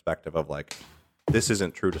from a perspective of, like, this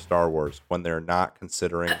isn't true to Star Wars when they're not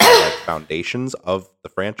considering the like, foundations of the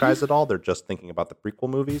franchise at all. They're just thinking about the prequel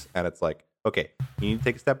movies, and it's like, okay, you need to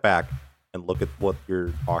take a step back and look at what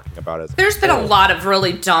you're talking about. There's been a lot of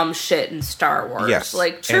really dumb shit in Star Wars. Yes,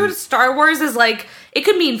 like true to Star Wars is like it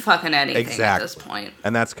could mean fucking anything at this point.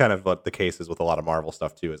 And that's kind of what the case is with a lot of Marvel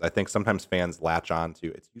stuff too. Is I think sometimes fans latch on to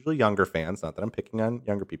it's usually younger fans. Not that I'm picking on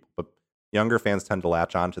younger people, but younger fans tend to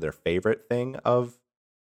latch on to their favorite thing of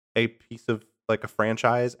a piece of like a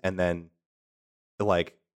franchise, and then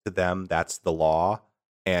like to them that's the law,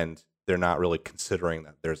 and they're not really considering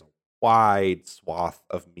that there's a wide swath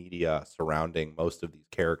of media surrounding most of these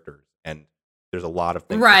characters, and there's a lot of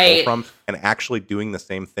things to pull from, and actually doing the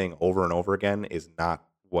same thing over and over again is not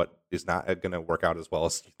going to work out as well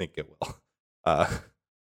as you think it will.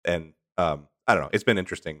 And I don't know, it's been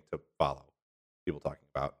interesting to follow people talking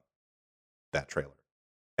about that trailer.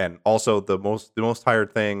 And also the most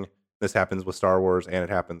tired thing, this happens with Star Wars and it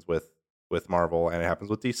happens with Marvel and it happens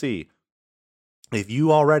with DC. If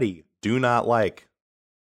you already do not like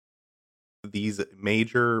these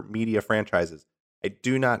major media franchises, I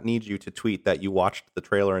do not need you to tweet that you watched the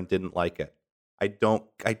trailer and didn't like it. I don't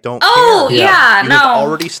care. You have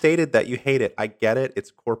already stated that you hate it. I get it.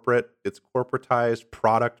 It's corporatized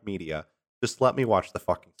product media. Just let me watch the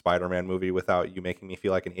fucking Spider-Man movie without you making me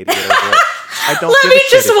feel like an idiot over it. I don't give a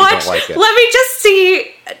shit if you don't like it. Let me just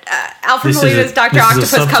see Alfred Molina's Dr.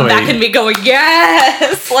 Octopus come back and me going,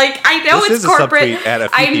 yes! Like, I know it's corporate.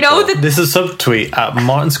 I know that... This is a subtweet at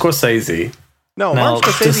Martin Scorsese. No, now,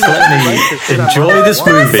 Martin Scorsese... Just let me enjoy this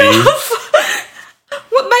movie.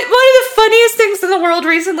 One of the funniest things in the world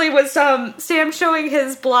recently was Sam showing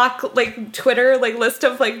his block, like, Twitter, like, list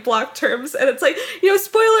of, like, block terms, and it's like,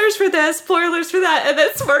 spoilers for this, spoilers for that, and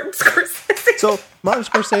it's Martin Scorsese. So, Martin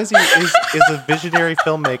Scorsese is a visionary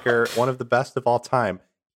filmmaker, one of the best of all time.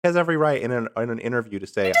 He has every right in an interview to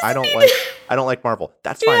say, I don't like Marvel.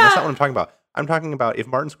 That's fine, that's not what I'm talking about. I'm talking about if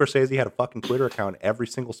Martin Scorsese had a fucking Twitter account, every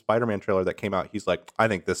single Spider-Man trailer that came out, he's like, I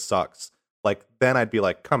think this sucks. Like, then I'd be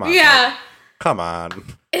like, come on. Yeah. Man. Come on.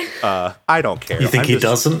 I don't care. You think he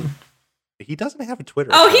doesn't? He doesn't have a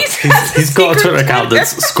Twitter account. He's got a Twitter account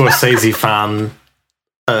that's Scorsese fan,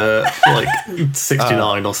 like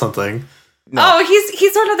 69 or something. No. Oh,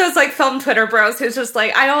 he's one of those like film Twitter bros who's just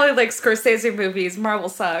like, I only like Scorsese movies. Marvel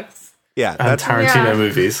sucks. Yeah, and Tarantino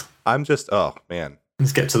movies. I'm just, oh man.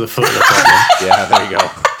 Let's get to the foot of the problem. Yeah, there you go.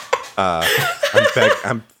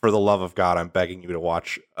 I'm for the love of God, I'm begging you to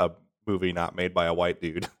watch a movie not made by a white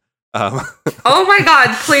dude. Oh my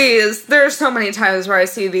God, please. There are so many times where I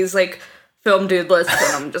see these like film dude lists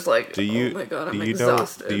and I'm just like, oh my God, I'm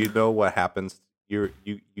exhausted. Do you know what happens? You're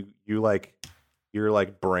like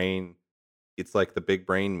brain, it's like the big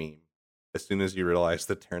brain meme. As soon as you realize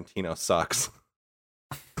that Tarantino sucks.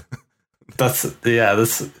 That's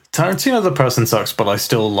Tarantino the person sucks, but I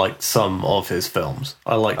still like some of his films.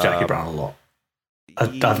 I like Jackie Brown a lot.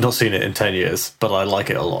 I've not seen it in 10 years, but I like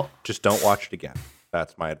it a lot. Just don't watch it again.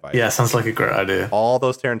 That's my advice. Yeah, sounds like a great idea. All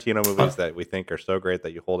those Tarantino movies that we think are so great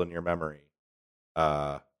that you hold in your memory,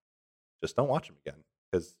 just don't watch them again.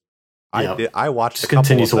 Because I watched just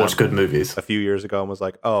continue to watch good movies a few years ago and was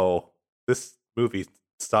like, oh, this movie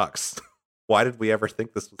sucks. Why did we ever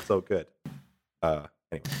think this was so good?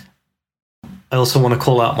 Anyway. I also want to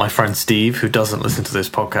call out my friend Steve, who doesn't listen to this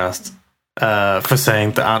podcast, for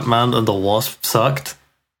saying that Ant-Man and the Wasp sucked.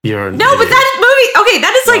 You're an idiot. But that movie, okay,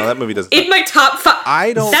 that is like that movie doesn't in my top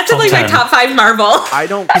 5. That's in like 10. my top 5 Marvel. I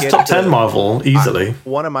don't get top 10 Marvel easily.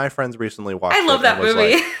 One of my friends recently watched. I love that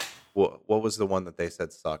movie. Like, what was the one that they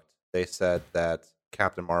said sucked? They said that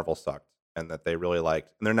Captain Marvel sucked, and that they really liked,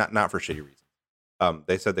 and they're not for shitty reasons.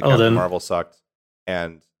 They said that Captain Marvel sucked,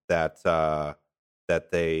 and that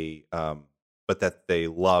they but that they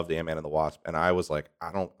loved Ant-Man and the Wasp, and I was like,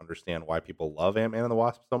 I don't understand why people love Ant-Man and the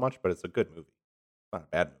Wasp so much, but it's a good movie. It's not a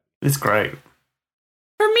bad movie. It's great.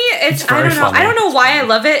 For me, it's I don't know. Funny. I don't know why I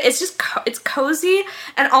love it. It's just it's cozy,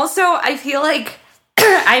 and also I feel like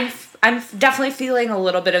I'm definitely feeling a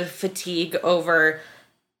little bit of fatigue over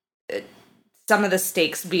some of the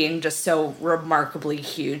stakes being just so remarkably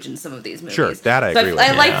huge in some of these movies. Sure, that I agree with.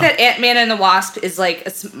 I like that Ant-Man and the Wasp is like a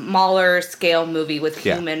smaller scale movie with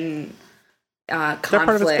human That part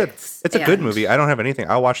of it's good. conflicts. It's a good movie. I don't have anything.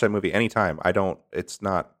 I'll watch that movie anytime. It's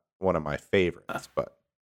not one of my favorites, but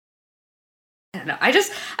I don't know. I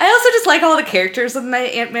also just like all the characters in the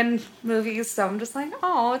Ant-Man movies, so I'm just like,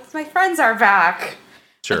 oh, it's my friends are back.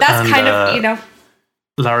 sure. But that's kind of,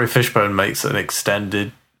 Larry Fishburne makes an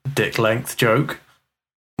extended dick length joke,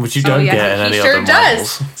 which you don't get in any other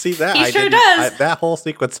Marvels. See that? He sure does. That whole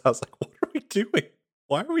sequence, I was like, what are we doing?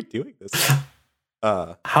 Why are we doing this?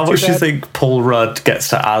 How much do you think Paul Rudd gets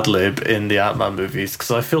to ad-lib in the Ant-Man movies?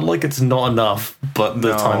 Because I feel like it's not enough, but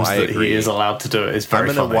the times that he is allowed to do it is very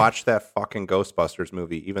funny. I'm going to watch that fucking Ghostbusters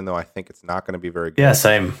movie, even though I think it's not going to be very good. Yeah,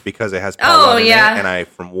 same. Because it has Paul Rudd in it, and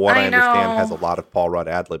from what I understand, know. has a lot of Paul Rudd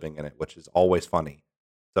ad-libbing in it, which is always funny.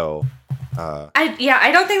 So,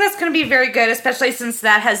 I don't think that's going to be very good, especially since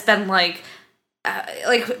that has been like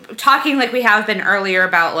talking like we have been earlier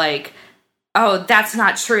about like, oh, that's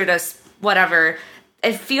not true to whatever.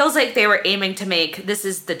 It feels like they were aiming to make this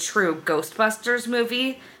is the true Ghostbusters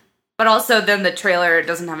movie, but also then the trailer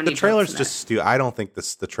doesn't have any. The trailer's just stupid. I don't think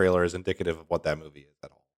the trailer is indicative of what that movie is at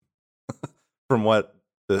all. From what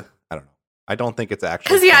I don't know. I don't think it's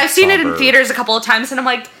actually because I've seen it in theaters a couple of times, and I'm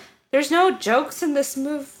like, there's no jokes in this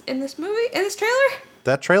trailer.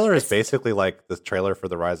 That trailer is basically like the trailer for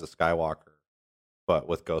The Rise of Skywalker, but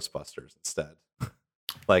with Ghostbusters instead.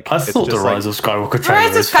 Like I thought the Rise of Skywalker trailer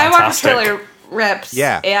Rise of Skywalker trailer rips.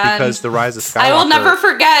 Yeah, and because the Rise of Skywalker. I will never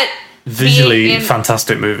forget. Visually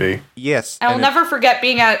fantastic movie. Yes, I will never forget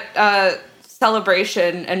being at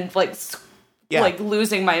Celebration and like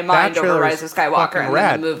losing my mind over Rise of Skywalker, and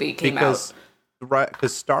then the movie came out.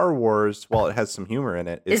 Because Star Wars, while it has some humor in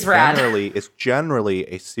it, is generally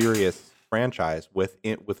a serious franchise with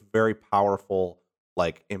very powerful,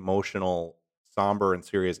 like emotional, somber, and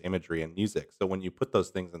serious imagery and music. So when you put those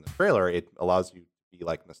things in the trailer, it allows you to be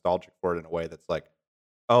like nostalgic for it in a way that's like,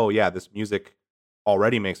 oh yeah, this music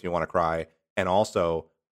already makes me want to cry, and also,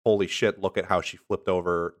 holy shit, look at how she flipped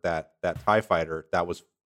over that TIE fighter. That was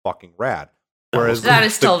fucking rad. Whereas that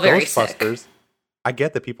is still very Ghostbusters, sick. I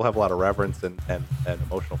get that people have a lot of reverence and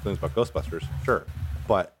emotional feelings about Ghostbusters, sure,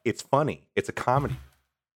 but it's funny. It's a comedy.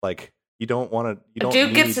 Like you don't want to. A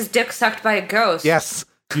dude gets his dick sucked by a ghost. Yes,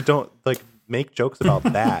 you don't like make jokes about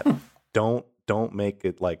that. Don't make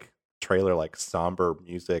it like trailer like somber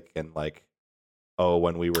music and like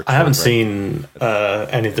when we were. I haven't seen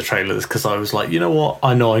any of the trailers because I was like, you know what?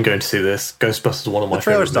 I know I'm going to see this. Ghostbusters is one of my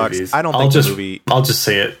favorite movies. I don't think the movie. I'll just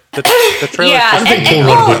see it. The trailer. Yeah, I don't think Paul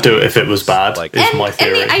Rudd would do it if it was bad. Is my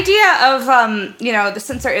theory. And the idea of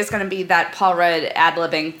since there is going to be that Paul Rudd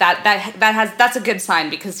ad-libbing, that's a good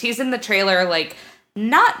sign because he's in the trailer like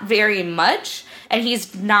not very much, and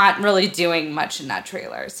he's not really doing much in that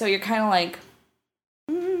trailer. So you're kind of like,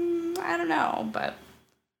 I don't know, but.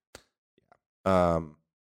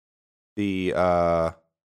 The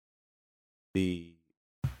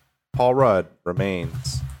Paul Rudd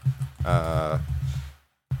remains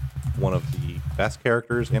one of the best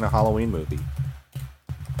characters in a Halloween movie.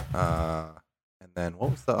 And then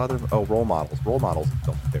what was the other? Oh, Role Models. Role Models is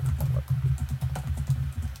still my favorite Paul Rudd movie,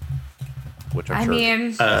 which I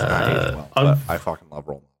fucking love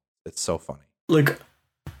Role Models. It's so funny. Look,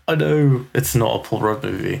 I know it's not a Paul Rudd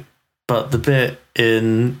movie, but the bit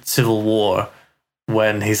in Civil War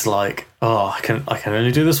when he's like, "Oh, I can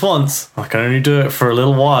only do this once. I can only do it for a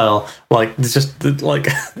little while." Like it's just like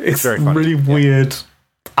it's really weird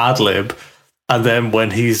ad lib, and then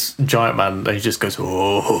when he's Giant Man, he just goes,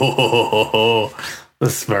 "Oh,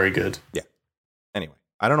 that's very good." Yeah. Anyway,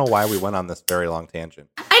 I don't know why we went on this very long tangent.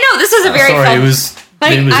 I know this is a very fun. It was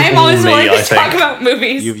I'm always willing to talk about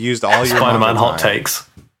movies. You've used all your Spider-Man hot takes.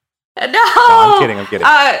 No, I'm kidding.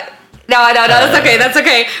 No, that's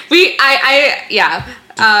okay.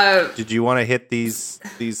 Did you want to hit these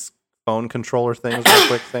phone controller things real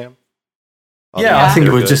quick, Sam? I think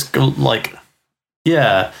it was just like,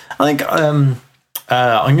 I think I'm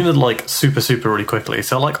gonna like super really quickly.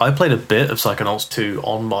 So like, I played a bit of Psychonauts 2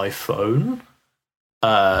 on my phone, using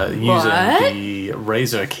the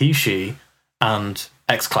Razer Kishi and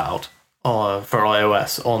xCloud for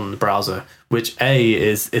iOS on the browser. Which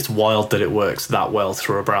it's wild that it works that well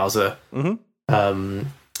through a browser. Mm-hmm.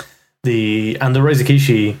 The Razer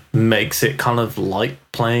Kishi makes it kind of like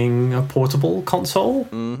playing a portable console.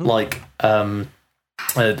 Mm-hmm. Like I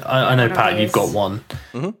know Pat, you've got one.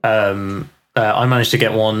 Mm-hmm. I managed to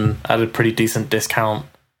get one at a pretty decent discount.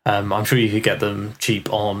 I'm sure you could get them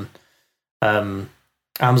cheap on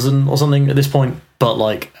Amazon or something at this point. But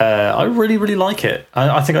like, I really like it.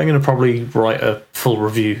 I think I'm going to probably write a full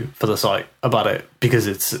review for the site about it because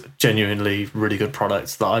it's genuinely really good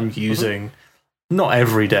products that I'm using, not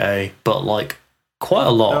every day, but like quite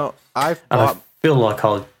a lot. No, I feel like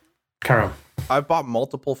I'll carry on. I've bought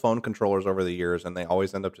multiple phone controllers over the years, and they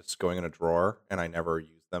always end up just going in a drawer, and I never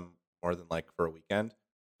use them more than like for a weekend.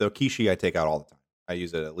 The Kishi I take out all the time. I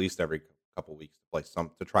use it at least every couple weeks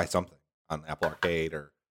to try something on Apple Arcade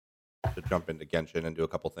or to jump into Genshin and do a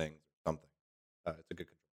couple things or something. It's a good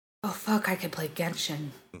control. Oh fuck! I could play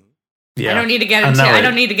Genshin. Mm-hmm. Yeah. I don't need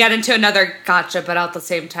to get into another gacha, but at the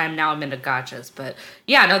same time, now I'm into gachas. But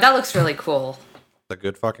yeah, no, that looks really cool. It's a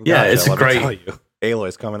good fucking gacha. Yeah, it's a great. Tell you.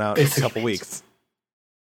 Aloy's coming out in a couple weeks.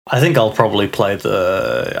 I think I'll probably play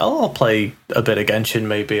I'll play a bit of Genshin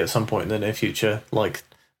maybe at some point in the near future. Like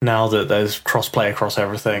now that there's cross-play across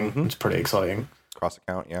everything, it's pretty exciting. Cross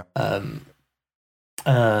account, yeah. And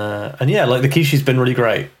yeah, like the Kishi's been really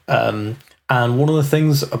great. And one of the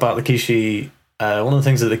things about the Kishi, one of the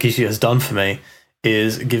things that the Kishi has done for me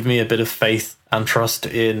is give me a bit of faith and trust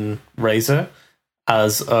in Razer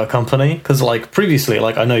as a company, because like previously,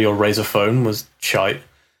 like I know your Razer phone was shite,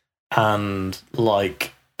 and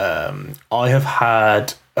like I have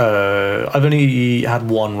had I've only had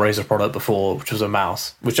one Razer product before, which was a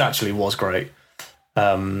mouse, which actually was great,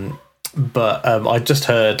 but I just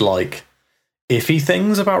heard like iffy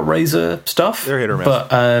things about Razer stuff. They're hit or miss.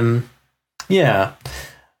 But yeah,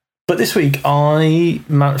 but this week I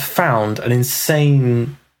found an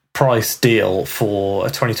insane price deal for a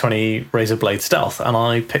 2020 Razer Blade Stealth, and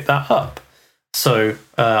I picked that up. So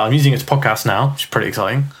I'm using it to podcast now, which is pretty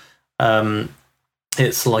exciting.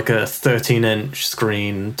 It's like a 13-inch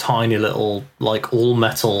screen, tiny little, like all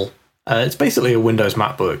metal. It's basically a Windows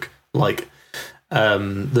MacBook. Like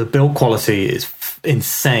the build quality is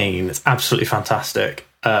insane. It's absolutely fantastic.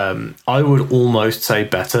 I would almost say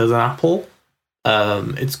better than Apple.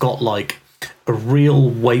 It's got like a real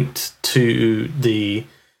weight to the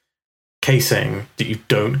casing that you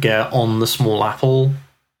don't get on the small Apple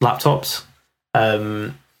laptops.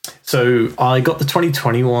 So I got the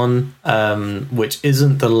 2021, which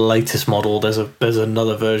isn't the latest model. There's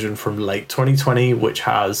another version from late 2020 which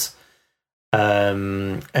has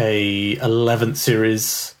a 11th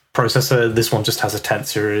series processor. This one just has a 10th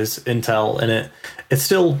series Intel in it. It's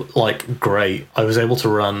still like great. I was able to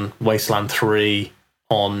run Wasteland 3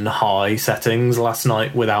 on high settings last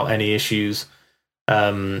night without any issues.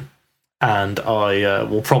 And I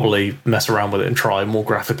will probably mess around with it and try more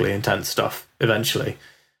graphically intense stuff eventually.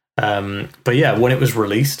 But yeah, when it was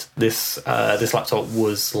released, this laptop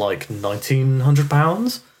was like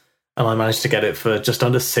 £1,900, and I managed to get it for just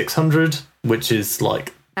under 600, which is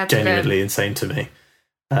like That's genuinely insane to me.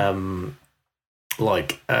 And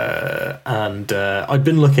I'd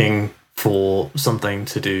been looking for something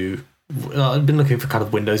to do. I've been looking for kind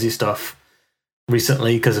of Windowsy stuff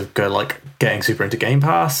recently because of getting super into Game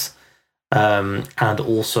Pass. And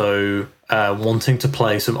also wanting to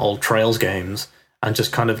play some old Trails games and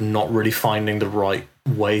just kind of not really finding the right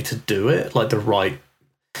way to do it.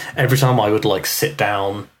 Every time I would sit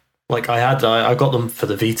down, I got them for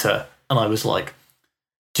the Vita, and I was like,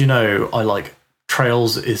 do you know,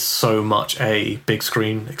 Trails is so much a big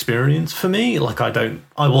screen experience for me.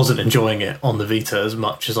 I wasn't enjoying it on the Vita as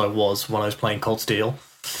much as I was when I was playing Cold Steel.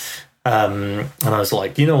 And I was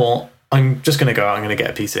like, you know what? I'm just going to go out, I'm going to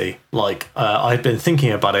get a PC. I'd been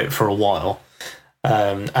thinking about it for a while,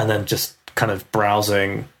 and then just kind of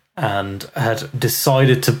browsing, and had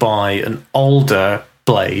decided to buy an older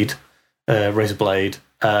blade, Razer Blade,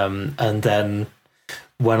 and then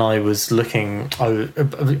when I was looking,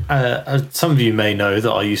 some of you may know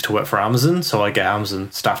that I used to work for Amazon, so I get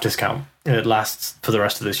Amazon staff discount. It lasts for the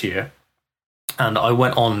rest of this year. And I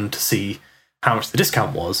went on to see how much the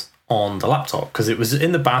discount was on the laptop, because it was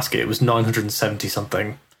in the basket. It was 970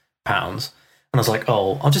 something pounds, and I was like,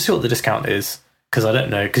 oh, I'll just see what the discount is, because I don't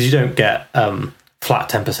know, because you don't get flat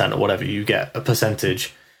 10% or whatever, you get a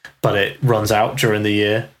percentage, but it runs out during the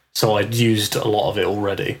year, so I'd used a lot of it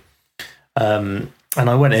already. And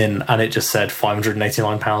I went in and it just said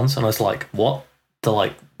 £589, and I was like, what? They're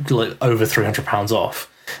like over £300 off.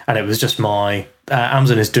 And it was just my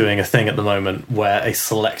Amazon is doing a thing at the moment where a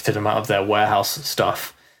selected amount of their warehouse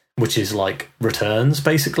stuff, which is returns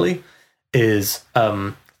basically, is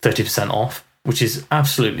 30% off, which is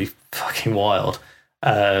absolutely fucking wild.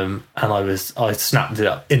 And I snapped it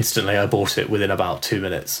up instantly. I bought it within about 2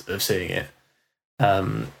 minutes of seeing it.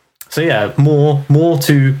 So yeah, more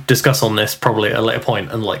to discuss on this probably at a later point,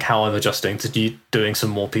 and how I'm adjusting to doing some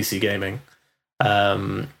more PC gaming.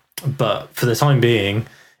 But for the time being,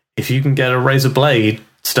 if you can get a Razer Blade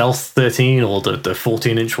Stealth 13, or the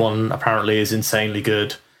 14-inch one apparently is insanely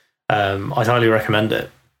good, I'd highly recommend it.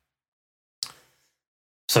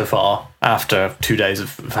 So far, after 2 days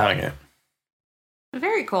of having it.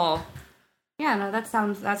 Very cool. Yeah, no, that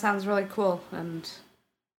sounds really cool, and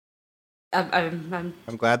I'm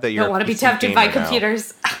glad that you don't want to be tempted by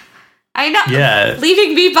computers. I know. Yeah,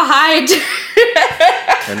 leaving me behind.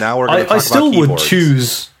 And now we're going to talk I still about would keyboards.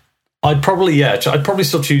 choose. I'd probably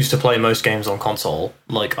still choose to play most games on console.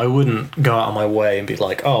 Like, I wouldn't go out of my way and be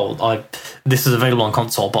like, oh, this is available on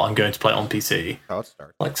console, but I'm going to play it on PC. How it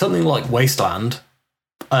starts. Like something like Wasteland,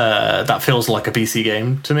 that feels like a PC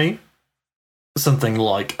game to me. Something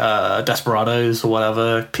like Desperados or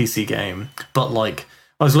whatever, PC game. But like,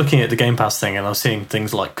 I was looking at the Game Pass thing and I was seeing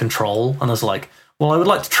things like Control, and I was like, well, I would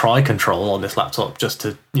like to try Control on this laptop just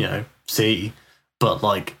to, see. But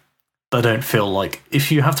like, I don't feel like if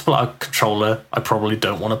you have to pull out a controller, I probably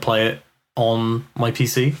don't want to play it on my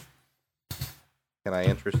PC. Can I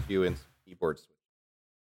interest you in keyboard switch?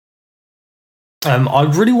 I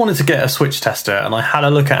really wanted to get a Switch tester, and I had a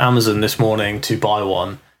look at Amazon this morning to buy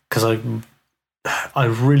one because I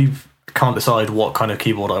really can't decide what kind of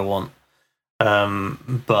keyboard I want.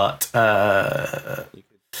 But You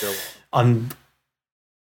could still I'm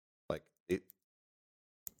like it.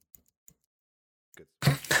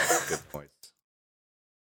 Good points.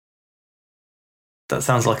 that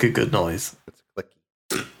sounds like a good noise. It's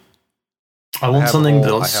clicky. I want something I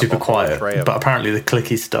that's have super a whole quiet, tray of but them. apparently the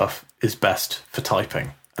clicky stuff is best for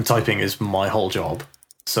typing, and typing is my whole job.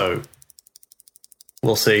 So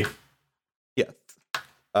we'll see. Yes.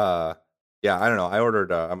 Yeah, I don't know. I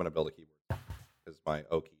ordered. I'm going to build a keyboard because my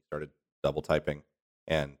O key started double typing,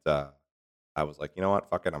 and I was like, you know what?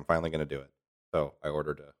 Fuck it. I'm finally going to do it. So I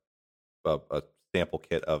ordered a sample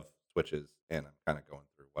kit of switches, and I'm kind of going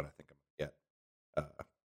through what I think I'm going to get.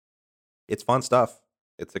 It's fun stuff.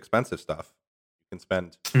 It's expensive stuff. You can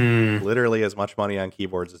spend literally as much money on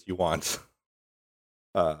keyboards as you want.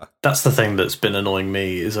 That's the thing that's been annoying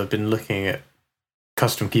me is I've been looking at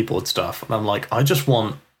custom keyboard stuff, and I'm like, I just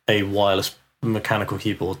want a wireless mechanical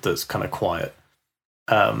keyboard that's kind of quiet.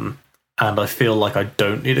 And I feel like I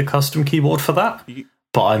don't need a custom keyboard for that,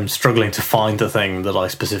 but I'm struggling to find the thing that I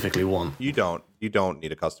specifically want. You don't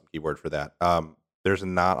need a custom keyboard for that. There's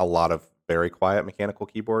not a lot of very quiet mechanical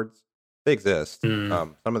keyboards. They exist.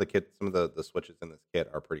 Some of the switches in this kit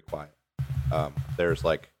are pretty quiet. There's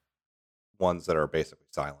like ones that are basically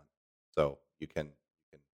silent, so you can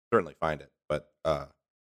certainly find it. But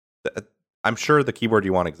I'm sure the keyboard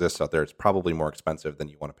you want exists out there. It's probably more expensive than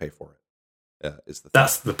you want to pay for it.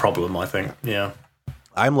 That's the problem, I think. Yeah.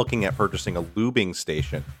 I'm looking at purchasing a lubing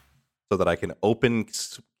station so that I can open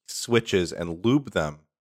switches and lube them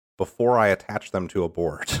before I attach them to a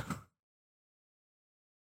board.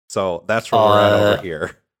 So that's where we're at over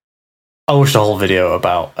here. I watched a whole video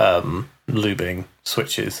about lubing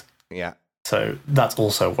switches. Yeah. So that's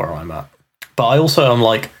also where I'm at. But I also am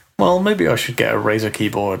like, well, maybe I should get a Razer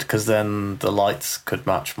keyboard because then the lights could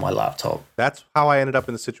match my laptop. That's how I ended up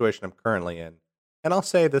in the situation I'm currently in. And I'll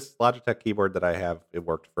say this Logitech keyboard that I have, it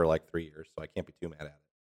worked for like 3 years, so I can't be too mad at it.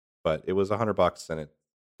 But it was $100 and it's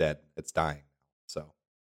dead. It's dying. So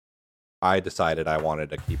I decided I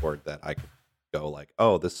wanted a keyboard that I could go like,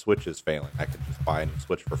 oh, this switch is failing. I could just buy a new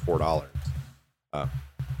switch for $4. But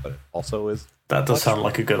it also is... That does sound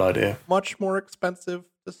like a good idea. Much more expensive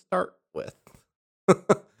to start with.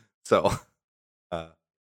 So,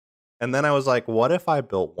 and then I was like, what if I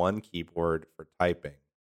built one keyboard for typing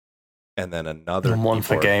and then another and one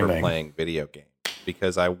keyboard for gaming, for playing video games?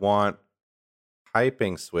 Because I want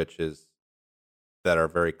typing switches that are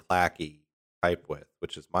very clacky to type with,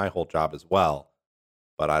 which is my whole job as well.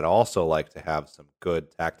 But I'd also like to have some good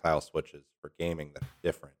tactile switches for gaming that are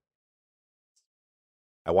different.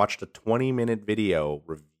 I watched a 20-minute video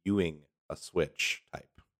reviewing a Switch type.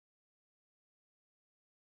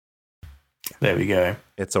 There we go.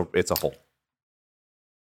 It's a hole.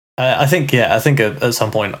 I think at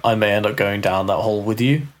some point I may end up going down that hole with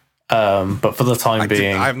you. But for the time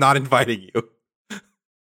being, I'm not inviting you.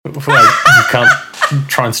 You can't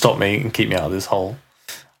try and stop me and keep me out of this hole.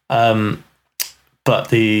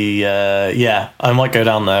 But I might go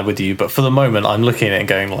down there with you. But for the moment, I'm looking at it and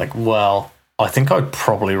going like, well, I think I'd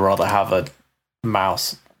probably rather have a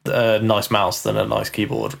nice mouse than a nice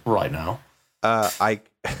keyboard right now.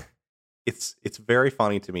 It's very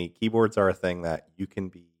funny to me. Keyboards are a thing that you can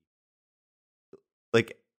be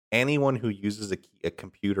like anyone who uses a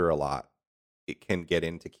computer a lot. It can get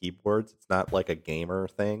into keyboards. It's not like a gamer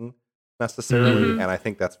thing necessarily, and I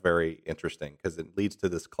think that's very interesting because it leads to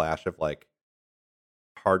this clash of like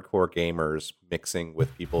hardcore gamers mixing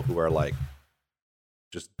with people who are like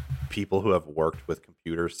just people who have worked with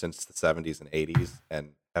computers since the 70s and 80s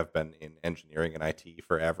and have been in engineering and IT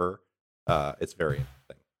forever. It's very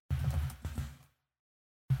interesting.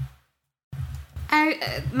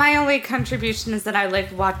 My only contribution is that I like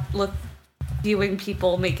viewing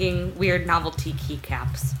people making weird novelty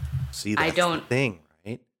keycaps. See, that's the thing,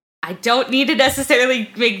 right? I don't need to necessarily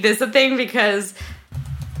make this a thing because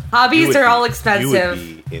hobbies are all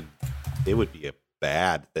expensive. It would be a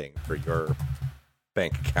bad thing for your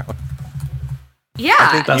bank account.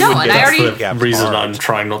 Yeah, and the reason I'm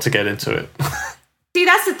trying not to get into it. See,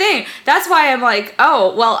 that's the thing. That's why I'm like,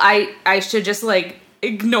 oh, well, I should just like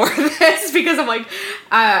ignore this because I'm like,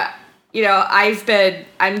 I'm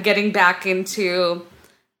getting back into.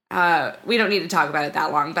 We don't need to talk about it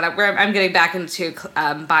that long, but I'm getting back into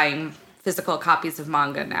buying physical copies of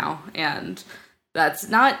manga now, and that's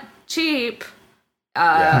not cheap.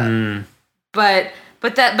 It's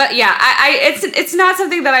not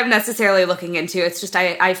something that I'm necessarily looking into. It's just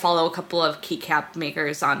I follow a couple of keycap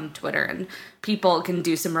makers on Twitter, and people can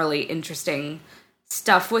do some really interesting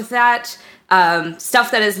stuff with that.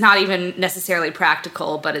 Stuff that is not even necessarily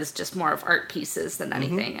practical, but is just more of art pieces than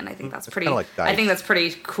anything. And I think that's pretty. Like I think that's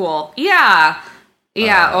pretty cool. Yeah.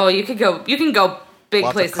 You can go big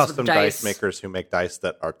lots places of custom with dice makers who make dice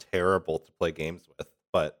that are terrible to play games with.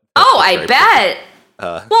 But I bet.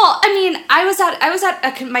 Well, I mean, I was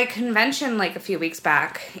at my convention like a few weeks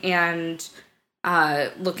back, and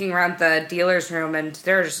looking around the dealer's room, and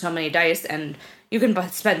there are just so many dice, and you can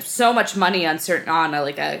spend so much money on a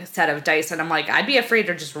set of dice, and I'm like, I'd be afraid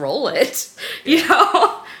to just roll it. You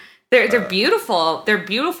know, they're beautiful. They're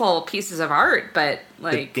beautiful pieces of art, but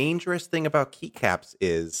like the dangerous thing about keycaps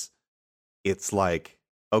is, it's like,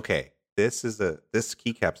 okay, this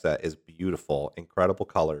keycap set is beautiful, incredible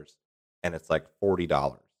colors, and it's like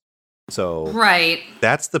 $40. So right,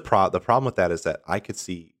 that's the problem with that is that I could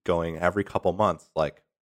see going every couple months, like,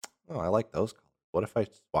 oh, I like those colors. What if I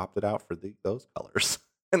swapped it out for those colors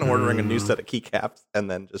and ordering a new set of keycaps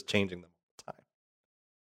and then just changing them all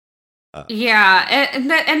the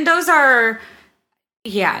time? And those are,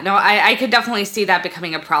 I could definitely see that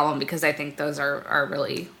becoming a problem because I think those are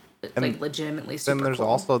really like legitimately super Then there's cool.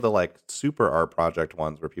 also the like super art project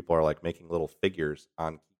ones where people are like making little figures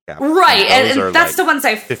on keycaps. Right, and that's like the ones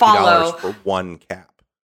I follow. For one cap.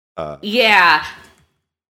 I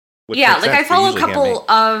follow a couple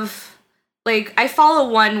of. Like, I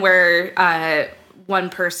follow one where one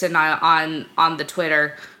person on the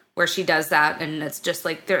Twitter where she does that, and it's just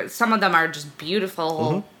like some of them are just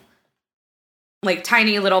beautiful, like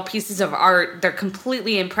tiny little pieces of art. They're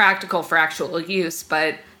completely impractical for actual use,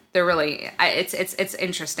 but they're really it's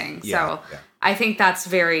interesting. So I think that's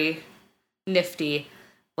very nifty.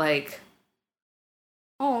 Like,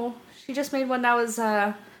 oh, she just made one that was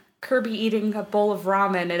Kirby eating a bowl of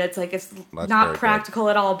ramen, and it's like it's not practical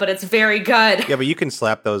at all, but it's very good. Yeah, but you can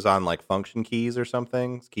slap those on like function keys or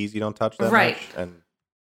something, keys you don't touch that much, and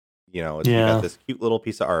you got this cute little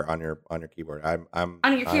piece of art on your keyboard. I'm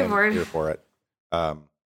on your keyboard. I'm here for it.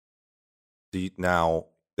 Now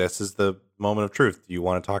this is the moment of truth. Do you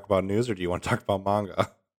want to talk about news or do you want to talk about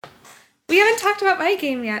manga? We haven't talked about my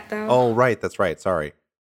game yet, though. Oh, right, that's right. Sorry,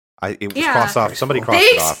 it was crossed off. Somebody crossed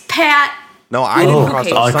it off. Pat. No, I didn't cross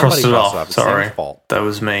it off. I crossed it off. It's Sorry, Sam's fault. That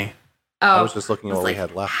was me. Oh, I was just looking at what we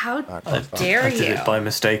had left. How dare you? I did it by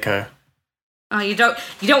mistake. Oh, you don't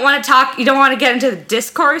want to talk. You don't want to get into the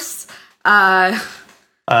discourse. I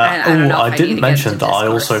didn't mention that I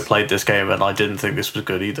also played this game, and I didn't think this was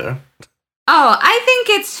good either. Oh, I think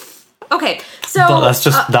it's okay. So but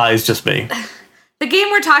that is just me. The game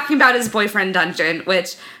we're talking about is Boyfriend Dungeon,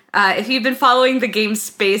 which, if you've been following the game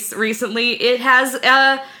space recently, it has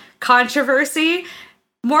controversy.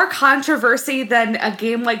 More controversy than a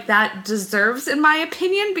game like that deserves, in my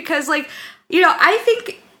opinion, because, like, I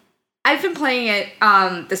think I've been playing it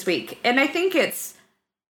this week, and I think it's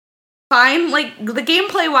fine. Like, the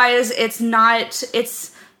gameplay wise, it's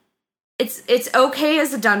okay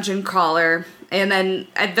as a dungeon crawler, and then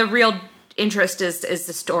the real interest is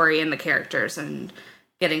the story and the characters and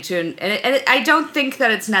getting to, and I don't think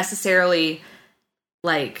that it's necessarily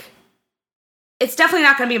like. It's definitely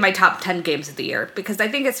not going to be my top 10 games of the year because I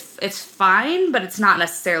think it's fine, but it's not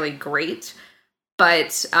necessarily great.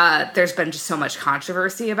 But there's been just so much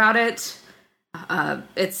controversy about it.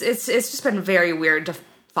 It's just been very weird to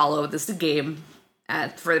follow this game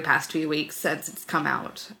for the past few weeks since it's come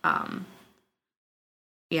out.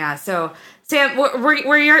 So Sam,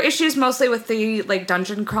 were your issues mostly with the like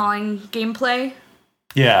dungeon crawling gameplay?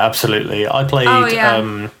 Yeah, absolutely. I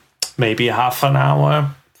played maybe half an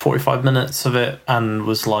hour. 45 minutes of it and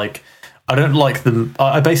was like, I don't like them.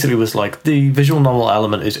 I basically was like, the visual novel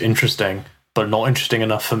element is interesting, but not interesting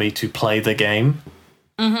enough for me to play the game.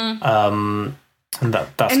 Mm-hmm. And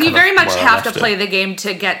you very much have to play the game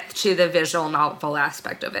to get to the visual novel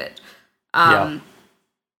aspect of it.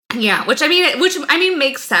 Yeah, which I mean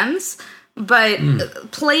makes sense, but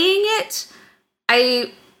playing it,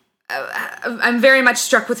 I'm very much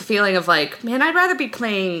struck with the feeling of like, man, I'd rather be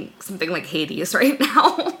playing something like Hades right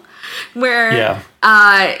now, where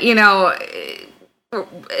I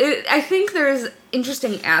think there's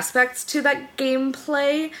interesting aspects to that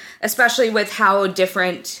gameplay, especially with how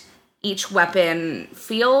different each weapon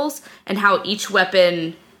feels and how each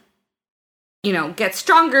weapon, gets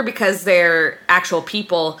stronger because they're actual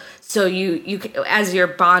people. So you as your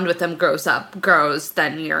bond with them grows,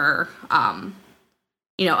 then your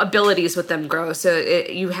abilities with them grow. So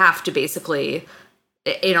you have to basically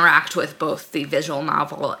interact with both the visual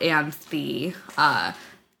novel and the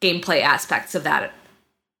gameplay aspects of that.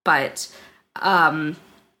 But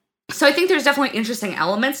so I think there's definitely interesting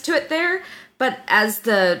elements to it there. But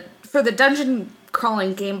for the dungeon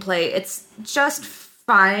crawling gameplay, it's just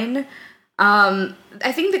fine.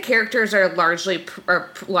 I think the characters are largely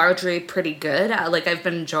pretty good. I've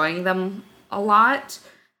been enjoying them a lot.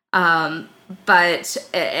 But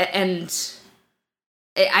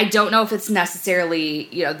I don't know if it's necessarily,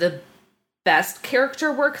 the best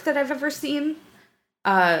character work that I've ever seen.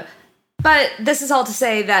 But this is all to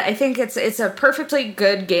say that I think it's a perfectly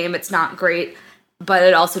good game. It's not great, but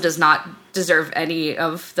it also does not deserve any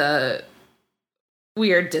of the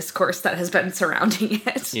weird discourse that has been surrounding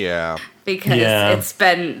it. Yeah. Because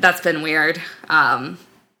that's been weird.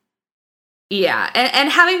 Yeah. And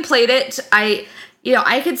having played it, I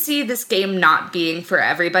could see this game not being for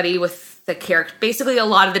everybody with the character. Basically, a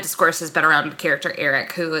lot of the discourse has been around the character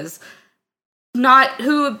Eric, who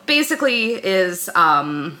basically is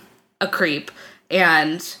a creep,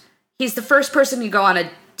 and he's the first person you go on a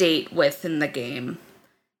date with in the game.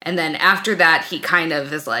 And then after that, he kind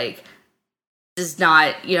of is like, does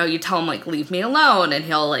not, you tell him, like, leave me alone, and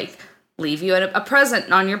he'll, like, leave you a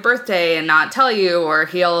present on your birthday and not tell you, or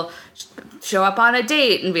he'll show up on a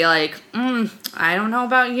date and be like, I don't know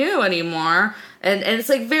about you anymore. And it's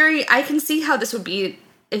like I can see how this would be,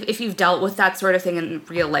 if you've dealt with that sort of thing in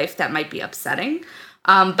real life, that might be upsetting.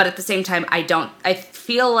 But at the same time, I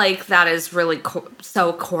feel like that is really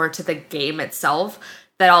so core to the game itself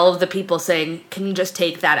that all of the people saying, can you just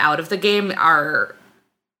take that out of the game,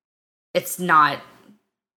 it's not,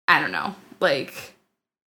 I don't know, like,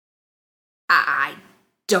 I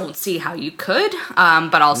don't see how you could,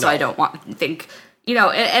 but also no. I don't think,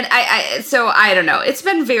 so I don't know. It's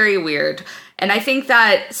been very weird. And I think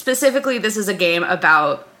that specifically this is a game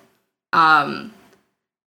about,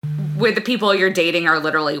 where the people you're dating are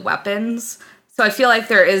literally weapons. So I feel like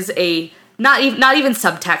there is a, not even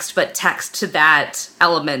subtext, but text to that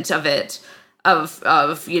element of it, of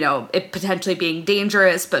it potentially being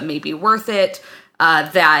dangerous, but maybe worth it.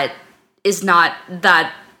 That is not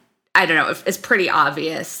that, I don't know, it's pretty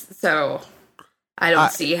obvious. So I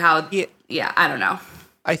don't see how, I don't know.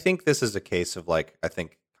 I think this is a case of, like, I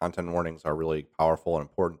think content warnings are really powerful and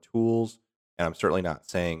important tools. And I'm certainly not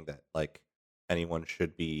saying that, like, anyone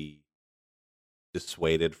should be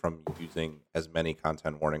dissuaded from using as many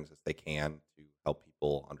content warnings as they can to help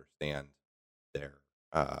people understand their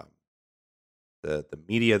the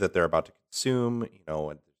media that they're about to consume. And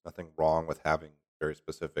there's nothing wrong with having very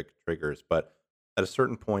specific triggers, but at a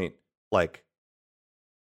certain point, like,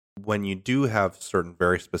 when you do have certain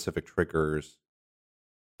very specific triggers,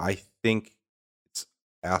 I think it's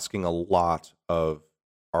asking a lot of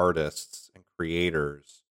artists and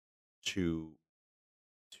creators to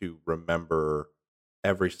remember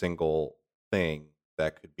every single thing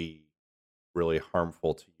that could be really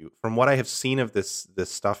harmful to you. From what I have seen of this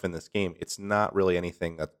stuff in this game, it's not really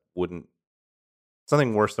anything that wouldn't,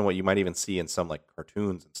 something worse than what you might even see in some, like,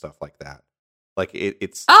 cartoons and stuff like that. Like,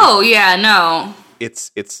 it's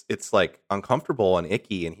like uncomfortable and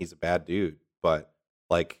icky, and he's a bad dude, but,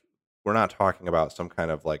 like, we're not talking about some kind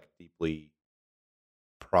of, like, deeply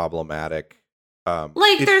problematic,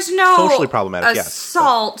 there's no socially problematic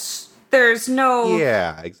assault. Yes, there's no,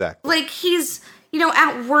 exactly. Like, he's,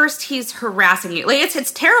 at worst he's harassing you. Like,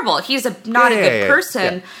 it's terrible. He's not a good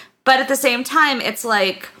person, but at the same time, it's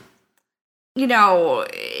like,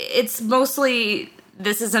 it's mostly,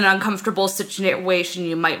 this is an uncomfortable situation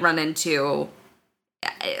you might run into,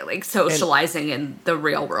 like, socializing in the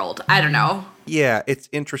real world. I don't know. Yeah, it's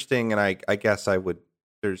interesting, and I guess I would.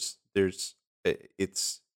 It's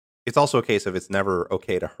also a case of it's never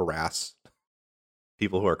okay to harass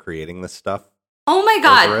people who are creating this stuff. Oh my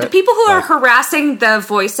god, the people who are harassing the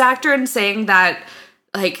voice actor and saying that,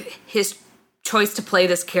 like, his choice to play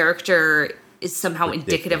this character is somehow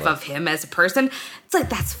indicative of him as a person. It's like,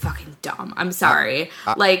 that's fucking dumb. I'm sorry.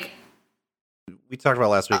 we talked about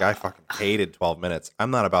last week. I fucking hated 12 minutes.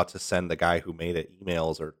 I'm not about to send the guy who made it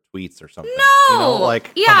emails or tweets or something. No,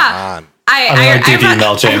 like yeah. Come on. I did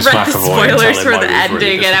email James I read the McAvoy and spoilers tell for him the I was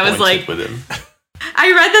really ending, and I was disappointed like, with him.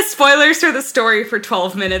 I read the spoilers for the story for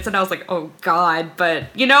 12 minutes, and I was like, oh god. But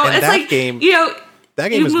And it's that like game, that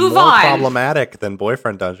game you is move more on. problematic than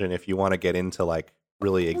Boyfriend Dungeon if you want to get into like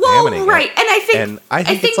really examining right. it. And I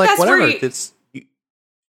think it's like that's whatever. where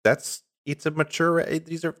It's a mature.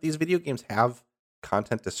 These video games have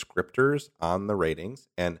content descriptors on the ratings,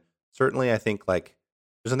 and certainly I think like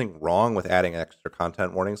there's nothing wrong with adding extra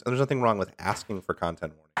content warnings, and there's nothing wrong with asking for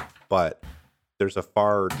content warnings. But there's a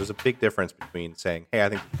big difference between saying, "Hey, I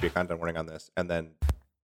think there should be a content warning on this," and then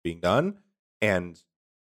being done and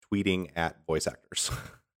tweeting at voice actors.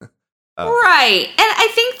 Right. And I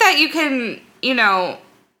think that you can,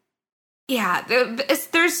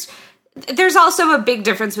 there's also a big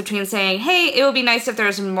difference between saying, hey, it would be nice if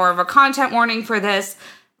there's more of a content warning for this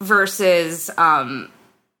versus, how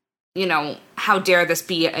dare this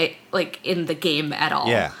be in the game at all?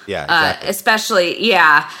 Yeah, exactly. Especially,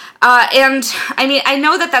 yeah. And I mean, I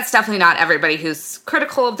know that that's definitely not everybody who's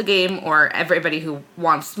critical of the game or everybody who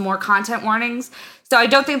wants more content warnings. So I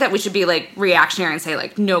don't think that we should be like reactionary and say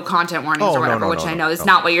like no content warnings or whatever, which I know is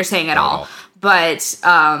not what you're saying at all. But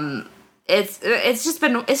it's just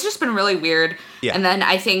been really weird. Yeah. And then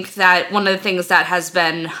I think that one of the things that has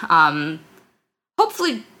been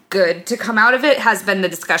hopefully good to come out of it has been the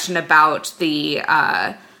discussion about the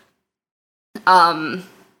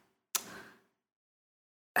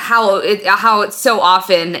how it's so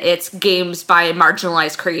often it's games by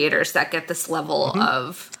marginalized creators that get this level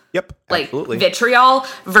of vitriol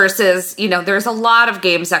versus there's a lot of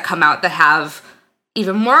games that come out that have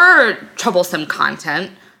even more troublesome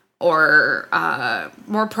content or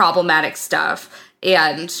more problematic stuff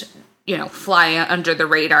and fly under the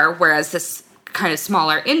radar, whereas this kind of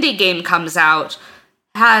smaller indie game comes out,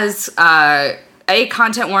 has a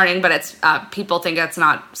content warning, but it's people think it's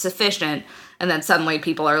not sufficient, and then suddenly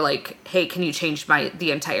people are like, hey, can you change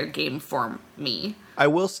the entire game for me? I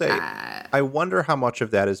will say, I wonder how much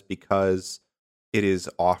of that is because it is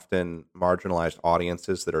often marginalized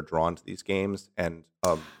audiences that are drawn to these games, and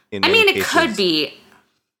in many cases, it could be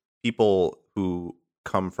people who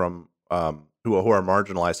come from who are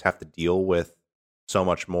marginalized have to deal with so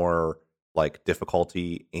much more like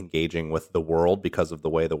difficulty engaging with the world because of the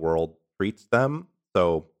way the world treats them.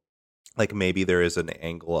 So like maybe there is an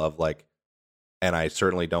angle of like, and I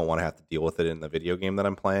certainly don't want to have to deal with it in the video game that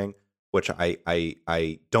I'm playing, which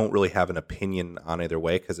I don't really have an opinion on either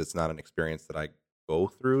way because it's not an experience that I go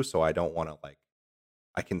through. So I don't want to like,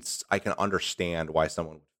 I can understand why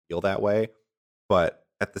someone would feel that way. But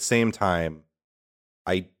at the same time,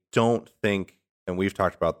 I don't think, and we've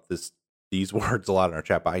talked about these words a lot in our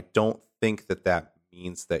chat, but I don't think that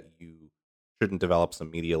means that you shouldn't develop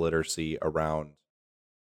some media literacy around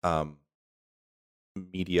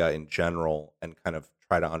media in general and kind of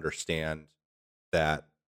try to understand that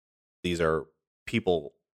these are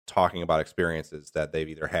people talking about experiences that they've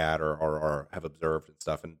either had or have observed and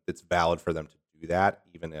stuff, and it's valid for them to do that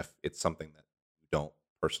even if it's something that you don't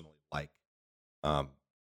personally like.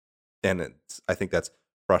 And I think that's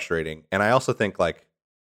frustrating. And I also think like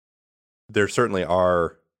there certainly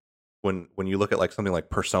are when you look at like something like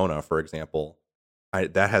Persona, for example,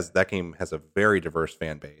 that game has a very diverse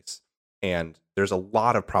fan base, and there's a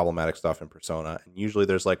lot of problematic stuff in Persona, and usually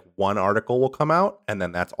there's like one article will come out and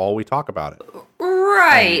then that's all we talk about it.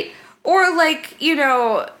 Right. Or like,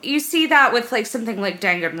 you see that with like something like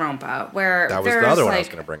Danganronpa, where that was the other one I was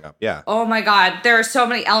going to bring up. Yeah. Oh my god, there are so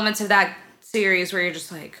many elements of that series where you're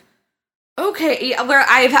just like, okay, where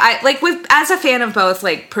I like with as a fan of both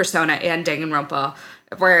like Persona and Danganronpa,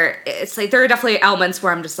 where it's like there are definitely elements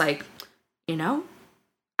where I'm just like,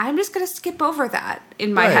 I'm just gonna skip over that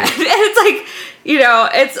in my head. And it's like,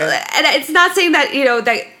 and it's not saying that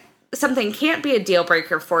that something can't be a deal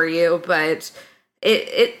breaker for you, but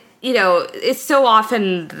it's so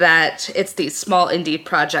often that it's these small indie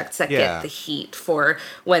projects that get the heat for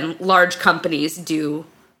when large companies do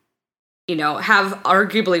have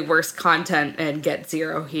arguably worse content and get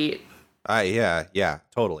zero heat. Yeah,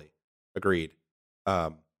 totally. Agreed.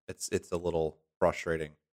 It's a little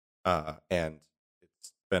frustrating. And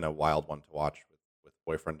it's been a wild one to watch with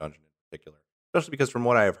Boyfriend Dungeon in particular. Especially because from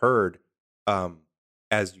what I have heard,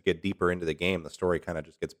 as you get deeper into the game, the story kind of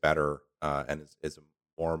just gets better and is a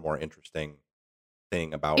more and more interesting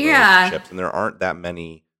thing about relationships. And there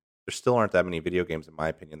still aren't that many video games, in my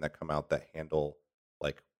opinion, that come out that handle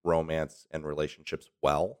like romance and relationships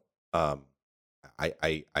well. I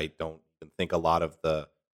don't even think a lot of the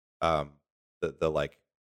like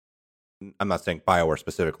I'm not saying BioWare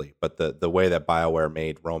specifically, but the way that BioWare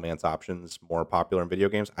made romance options more popular in video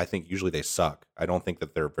games, I think usually they suck. I don't think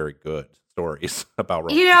that they're very good stories about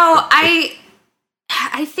romance.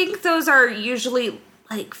 I think those are usually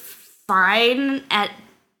like fine at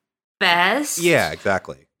best. Yeah,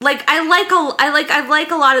 exactly. Like I like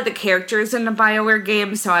a lot of the characters in the BioWare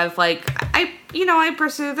game, so I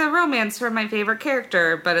pursue the romance for my favorite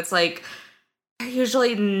character, but it's like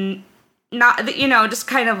usually not, just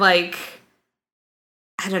kind of like,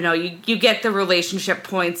 I don't know, you get the relationship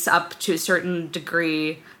points up to a certain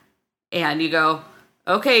degree and you go,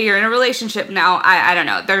 okay, you're in a relationship now. I don't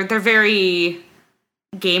know. They're very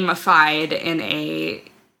gamified in a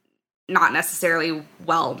not necessarily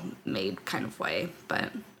well-made kind of way,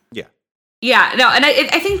 but yeah, no, and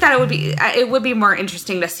I think that it would be more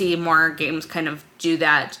interesting to see more games kind of do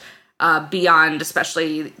that beyond,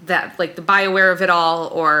 especially that like the BioWare of it all,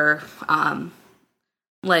 or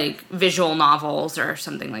like visual novels or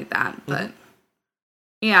something like that. But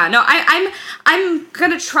yeah, no, I'm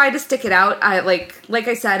gonna try to stick it out. Like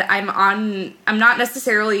I said, I'm not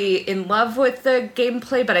necessarily in love with the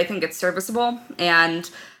gameplay, but I think it's serviceable, and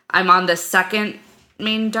I'm on the second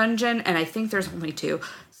main dungeon, and I think there's only 2.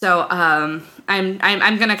 So I'm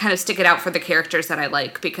gonna kind of stick it out for the characters that I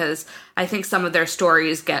like, because I think some of their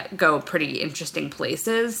stories go pretty interesting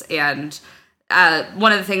places. And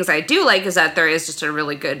one of the things I do like is that there is just a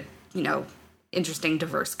really good, interesting,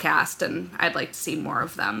 diverse cast, and I'd like to see more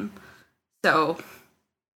of them. So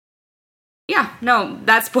yeah, no,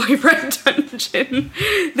 that's Boyfriend Dungeon,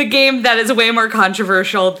 the game that is way more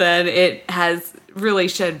controversial than it really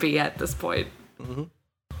should be at this point. Mm-hmm.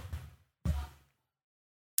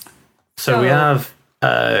 So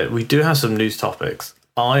we do have some news topics.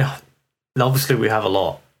 Obviously we have a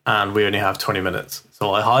lot, and we only have 20 minutes.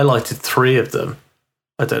 So I highlighted 3 of them.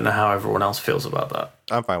 I don't know how everyone else feels about that.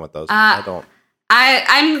 I'm fine with those. I don't.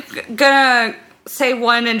 I'm gonna say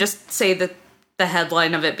one and just say the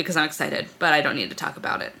headline of it because I'm excited, but I don't need to talk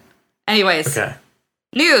about it. Anyways, okay.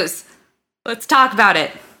 News. Let's talk about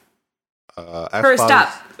it. First up,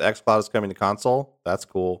 xCloud is coming to console. That's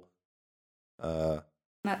cool.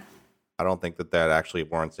 I don't think that actually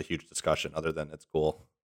warrants a huge discussion, other than it's cool.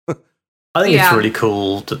 I think it's really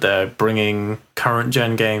cool that they're bringing current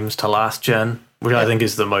gen games to last gen, which I think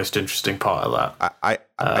is the most interesting part of that.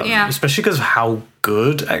 Especially because of how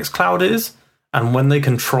good xCloud is, and when they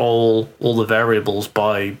control all the variables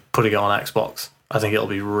by putting it on Xbox, I think it'll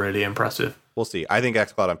be really impressive. We'll see. I think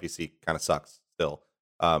xCloud on PC kind of sucks still.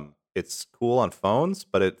 It's cool on phones,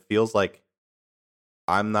 but it feels like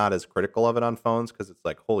I'm not as critical of it on phones, because it's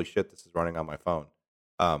like, holy shit, this is running on my phone.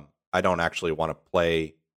 I don't actually want to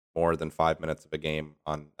play more than 5 minutes of a game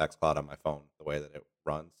on xCloud on my phone the way that it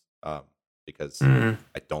runs, because I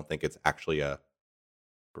don't think it's actually a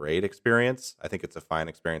great experience. I think it's a fine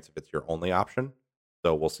experience if it's your only option.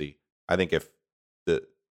 So we'll see. I think if it's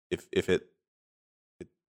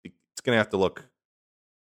gonna have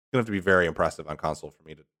to be very impressive on console for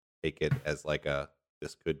me to take it as like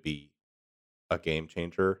this could be a game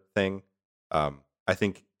changer thing. I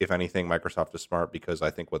think if anything, Microsoft is smart, because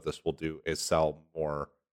I think what this will do is sell more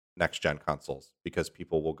next gen consoles, because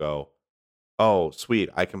people will go, oh sweet,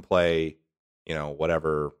 I can play,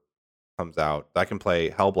 whatever comes out. I can play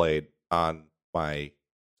Hellblade on my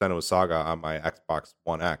Senua's Saga on my Xbox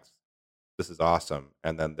One X. This is awesome.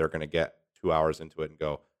 And then they're going to get 2 hours into it and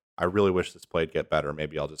go, I really wish this play'd get better.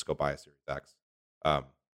 Maybe I'll just go buy a Series X. I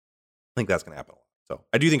think that's going to happen a lot. So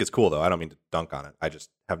I do think it's cool, though. I don't mean to dunk on it. I just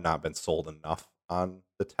have not been sold enough on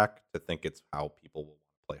the tech to think it's how people will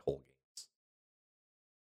play whole games.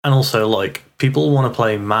 And also, like, people want to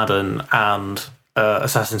play Madden and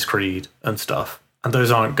Assassin's Creed and stuff, and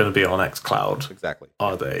those aren't going to be on xCloud. Exactly.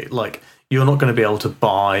 Are they? Like, you're not going to be able to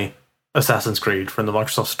buy Assassin's Creed from the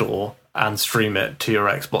Microsoft Store and stream it to your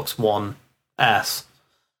Xbox One S.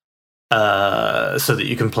 So that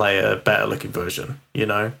you can play a better looking version,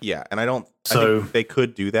 Yeah, and I think they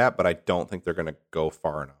could do that, but I don't think they're going to go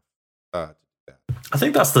far enough to do that. I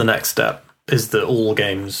think that's the next step, is that all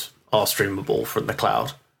games are streamable from the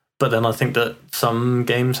cloud. But then I think that some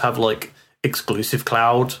games have like exclusive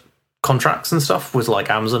cloud contracts and stuff with like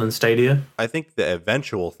Amazon and Stadia. I think the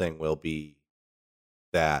eventual thing will be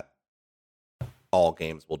that all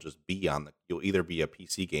games will just be you'll either be a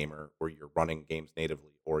PC gamer where you're running games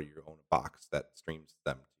natively, or you own a box that streams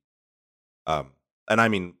them. And I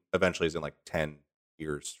mean, eventually is in like 10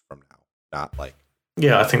 years from now, not like...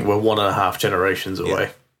 Yeah, I think we're 1.5 generations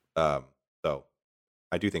away. So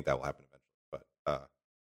I do think that will happen eventually. But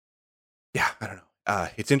yeah, I don't know.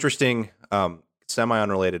 It's interesting.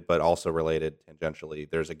 semi-unrelated, but also related tangentially.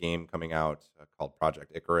 There's a game coming out called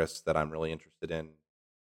Project Icarus that I'm really interested in.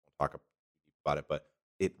 We'll talk about it, but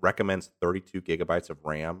it recommends 32 gigabytes of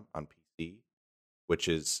RAM on PC, which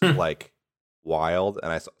is like wild.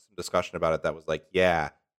 And I saw some discussion about it that was like, yeah,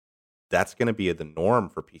 that's going to be the norm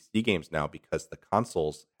for PC games now because the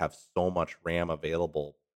consoles have so much RAM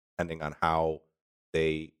available, depending on how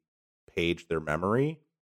they page their memory,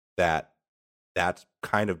 that's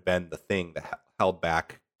kind of been the thing that held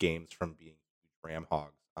back games from being RAM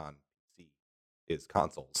hogs on PC is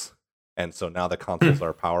consoles. And so now the consoles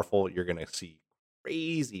are powerful, you're going to see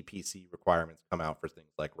crazy PC requirements come out for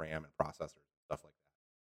things like RAM and processors and stuff like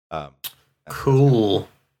that. Cool.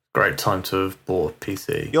 Great time to have bought a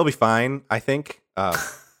PC. You'll be fine, I think.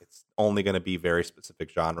 It's only going to be very specific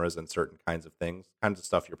genres and certain kinds of things, kinds of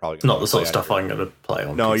stuff you're probably going to not the sort of stuff I'm going to play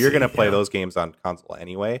on. No, PC, you're going to play those games on console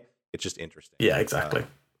anyway. It's just interesting. Yeah, exactly.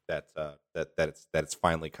 That it's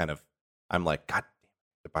finally kind of. I'm like, God damn, I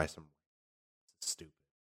have to buy some. It's stupid.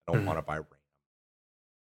 I don't want to buy RAM.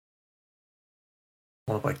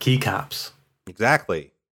 I want to buy keycaps.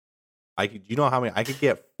 Exactly. You know how many I could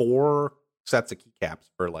get 4 sets of keycaps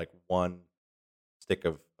for like 1 stick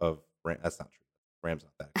of RAM. That's not true. RAM's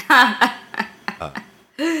not that.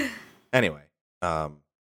 Anyway.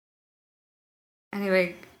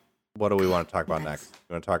 Anyway. What do we want to talk about next?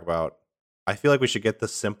 You want to talk about? I feel like we should get the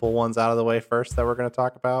simple ones out of the way first that we're going to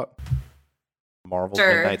talk about. Marvel's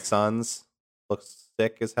Midnight Suns looks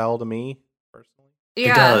sick as hell to me, personally.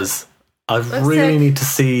 Yeah. It does. I really need to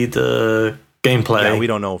see the gameplay. Yeah, we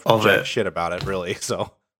don't know jack shit about it, really.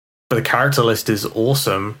 So, but the character list is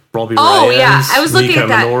awesome. Robbie Reyes, yeah, I was looking Nico at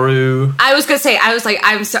that. Minoru. I was gonna say,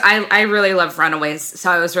 I really love Runaways, so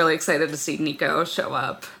I was really excited to see Nico show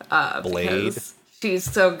up. Blade. She's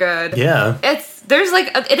so good. Yeah. It is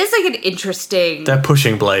like an interesting. They're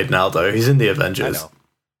pushing Blade now, though. He's in the Avengers. I know.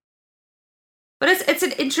 But it's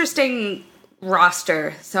an interesting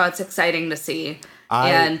roster, so it's exciting to see.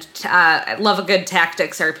 I love a good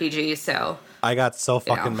tactics RPG. So I got so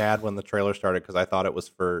fucking mad when the trailer started because I thought it was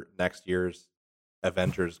for next year's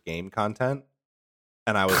Avengers game content,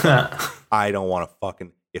 and I was like, I don't want to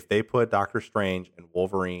fucking. If they put Doctor Strange and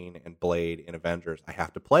Wolverine and Blade in Avengers, I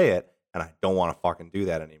have to play it. And I don't want to fucking do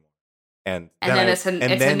that anymore. And then it's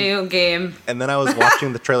a new game. And then I was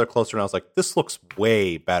watching the trailer closer, and I was like, "This looks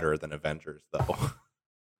way better than Avengers, though.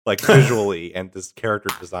 Like visually and this character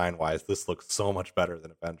design wise, this looks so much better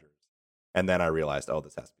than Avengers." And then I realized, oh,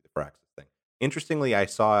 this has to be the Firaxis thing. Interestingly, I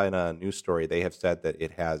saw in a news story they have said that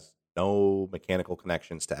it has no mechanical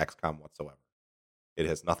connections to XCOM whatsoever. It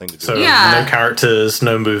has nothing to do. So no characters,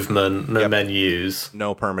 no movement, no menus,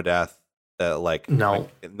 no permadeath. Like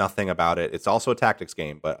nothing about it. It's also a tactics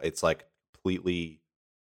game, but it's like completely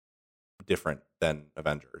different than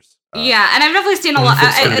Avengers. Yeah, and I've definitely seen a lot.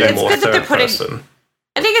 It's good that they're putting.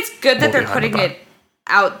 I think it's good that they're putting it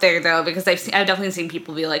out there though, because I've definitely seen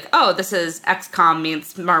people be like, "Oh, this is XCOM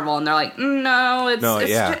meets Marvel," and they're like, "No,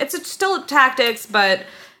 it's still tactics, but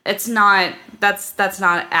it's not. That's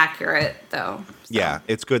not accurate though." So. Yeah,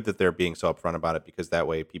 it's good that they're being so upfront about it because that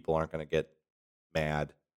way people aren't going to get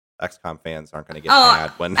mad. XCOM fans aren't going to get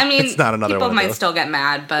mad when it's not another one. People might still get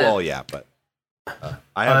mad, but well, yeah, but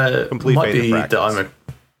I have complete faith in practice.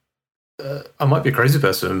 I might be a crazy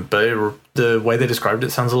person, but the way they described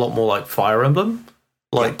it sounds a lot more like Fire Emblem,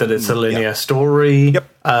 like that it's a linear story. Yep,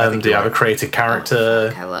 you have a created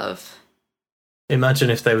character. I love.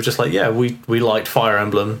 Imagine if they were just like, yeah, we liked Fire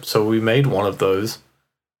Emblem, so we made one of those.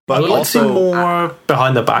 But I would like to see more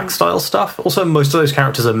behind the back style stuff. Also, most of those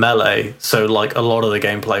characters are melee, so like a lot of the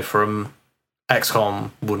gameplay from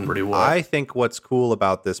XCOM wouldn't really work. I think what's cool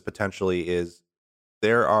about this potentially is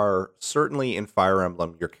there are certainly in Fire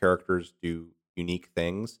Emblem your characters do unique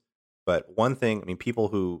things, but one thing, I mean, people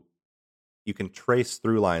who you can trace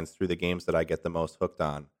through lines through the games that I get the most hooked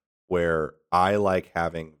on, where I like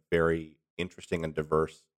having very interesting and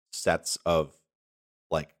diverse sets of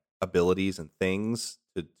like abilities and things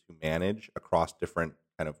to manage across different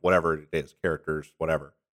kind of whatever it is, characters,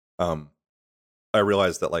 whatever. I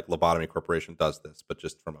realize that like Lobotomy Corporation does this, but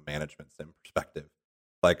just from a management sim perspective.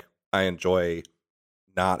 Like I enjoy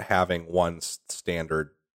not having one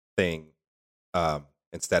standard thing,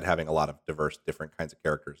 instead having a lot of diverse, different kinds of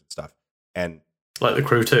characters and stuff. And like the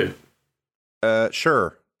crew too.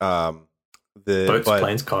 Sure. Boats,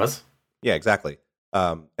 planes, cars. Yeah, exactly.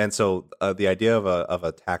 And so the idea of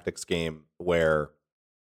a tactics game where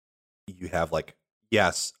you have like,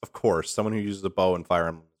 yes, of course, someone who uses a bow and Fire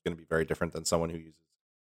Emblem is going to be very different than someone who uses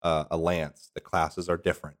a lance. The classes are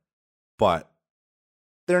different, but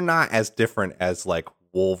they're not as different as like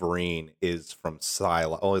Wolverine is from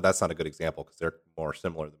Psylocke. Oh, that's not a good example because they're more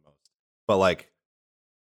similar than most. But like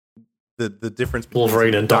the difference between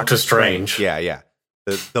Wolverine and Doctor Strange. Yeah.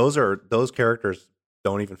 Those characters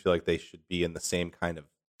don't even feel like they should be in the same kind of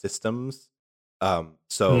systems.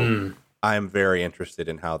 So I'm very interested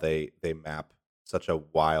in how they map such a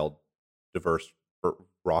wild, diverse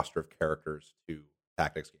roster of characters to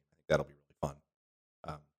tactics game. I think that'll be really fun.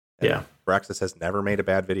 Firaxis has never made a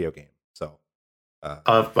bad video game, so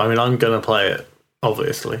I mean, I'm gonna play it,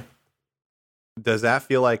 obviously. Does that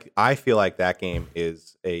feel like? I feel like that game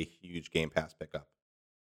is a huge Game Pass pickup.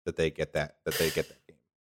 That they get that game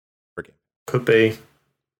for Game. Could be.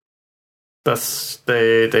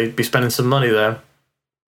 They'd be spending some money there.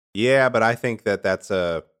 Yeah, but I think that's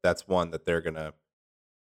one that they're gonna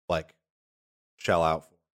like shell out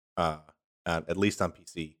for, at least on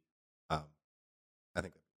PC. I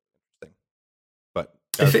think that's interesting. But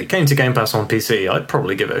if it came to Game Pass on PC, I'd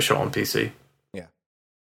probably give it a shot on PC. Yeah,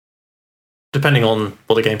 depending on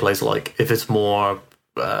what the gameplay's like. If it's more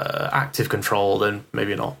active control, then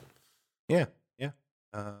maybe not. Yeah.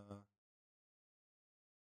 I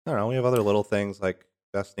don't know. We have other little things like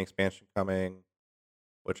Destiny expansion coming,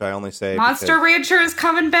 which I only say Monster Rancher is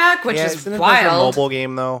coming back, which is isn't it wild. a mobile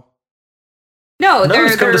game though? No,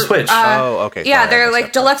 it's coming to Switch. Okay. Yeah, sorry, they're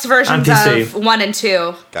like deluxe versions of 1 and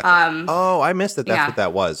 2. Gotcha. I missed it. That's what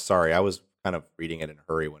that was. Sorry, I was kind of reading it in a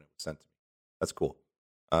hurry when it was sent to me. That's cool.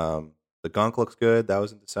 The Gunk looks good. That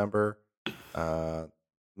was in December.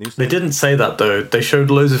 They didn't say that though. They showed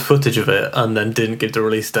loads of footage of it and then didn't give the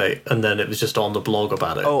release date, and then it was just on the blog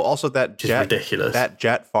about it. Oh, also that Jet, ridiculous. That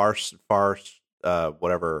Jet Far Shores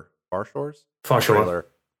trailer.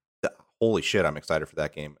 Holy shit! I'm excited for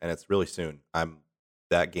that game, and it's really soon.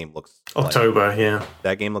 That game looks October. Yeah,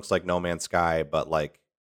 that game looks like No Man's Sky, but like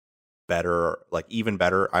better, like even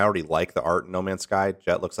better. I already like the art in No Man's Sky.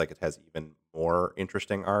 Jet looks like it has even more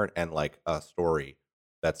interesting art and like a story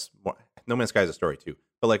that's more. No Man's Sky is a story too,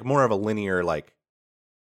 but like more of a linear, like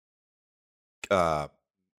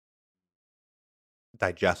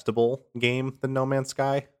digestible game than No Man's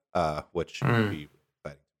Sky, which would be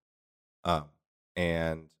exciting.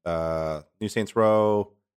 And New Saints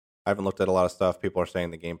Row. I haven't looked at a lot of stuff. People are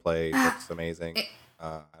saying the gameplay looks amazing. I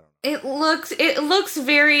don't know. It looks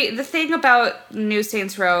very. The thing about New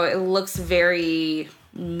Saints Row, it looks very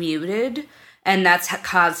muted, and that's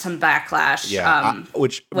caused some backlash. Yeah,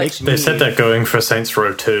 which makes me. They said they're going for Saints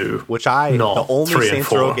Row 2, which the only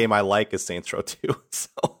Saints Row game I like is Saints Row 2. So.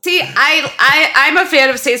 See, I'm a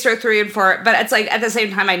fan of Saints Row 3 and 4, but it's like at the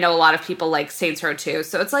same time I know a lot of people like Saints Row 2,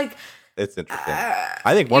 so it's like it's interesting.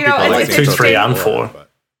 I think more people like Saints Row 2, 3, and 4. But,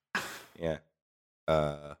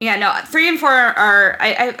 yeah. No, 3 and 4 are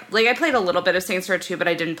I played a little bit of Saints Row 2, but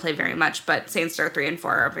I didn't play very much. But Saints Row 3 and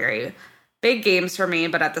 4 are very big games for me.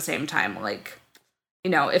 But at the same time, like,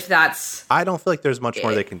 if that's, I don't feel like there's much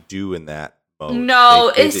more they can do in that mode.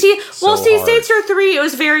 No, Saints Row 3, it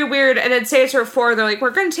was very weird, and then Saints Row 4, they're like,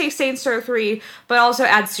 we're going to take Saints Row 3, but also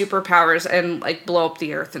add superpowers and like blow up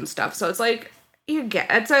the earth and stuff. So it's like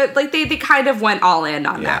they kind of went all in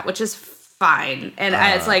on that, which is fine, and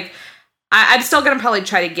it's like. I'm still going to probably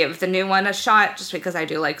try to give the new one a shot just because I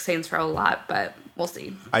do like Saints Row a lot, but we'll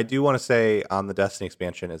see. I do want to say on the Destiny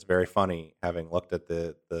expansion, it's very funny having looked at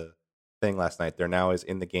the thing last night. There now is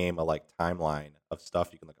in the game a like timeline of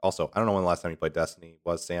stuff you can look. Also, I don't know when the last time you played Destiny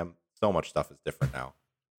was, Sam. So much stuff is different now.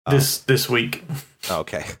 This week.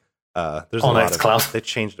 Okay. There's on a lot xCloud. They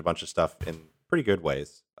changed a bunch of stuff in pretty good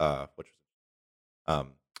ways. But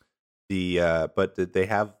they have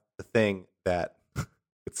the thing that.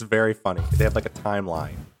 It's very funny. They have like a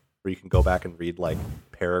timeline where you can go back and read like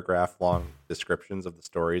paragraph long descriptions of the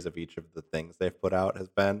stories of each of the things they've put out has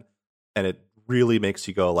been. And it really makes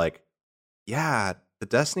you go like, yeah, the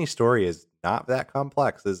Destiny story is not that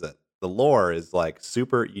complex, is it? The lore is like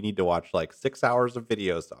super. You need to watch like 6 hours of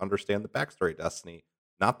videos to understand the backstory of Destiny.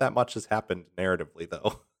 Not that much has happened narratively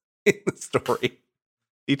though in the story.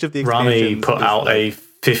 Each of the Rami put out like, a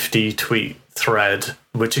 50 tweet thread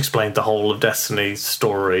which explained the whole of Destiny's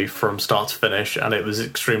story from start to finish, and it was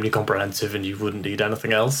extremely comprehensive, and you wouldn't need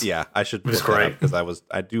anything else. Yeah, I should. It was great because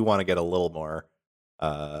I do want to get a little more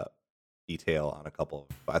detail on a couple.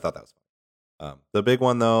 I thought that was fun. The big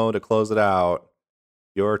one though, to close it out,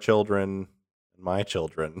 your children and my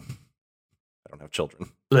children. I don't have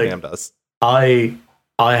children. Sam does. I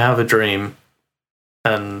have a dream,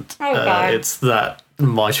 and it's that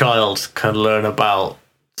my child can learn about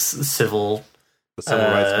the civil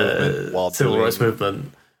rights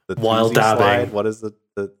movement while dabbing. Slide. What is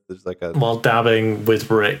there's like a while dabbing with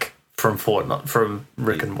Rick from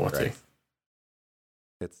Rick and Morty. Right.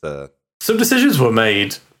 It's Some decisions were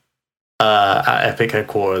made at Epic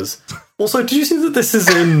headquarters. Also, did you see that this is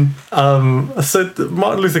in... so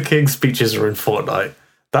Martin Luther King's speeches are in Fortnite.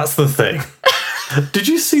 That's the thing. Did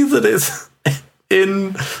you see that it's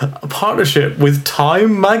in a partnership with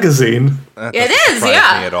Time Magazine? That It doesn't is, surprise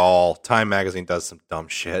yeah. me at all. Time Magazine does some dumb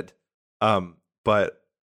shit. But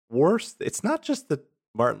worse, it's not just that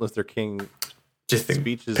Martin Luther King Do you think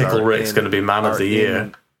speeches Pickle Rick's going to be Man of the Year?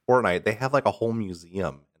 in Fortnite. They have like a whole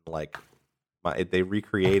museum. Like they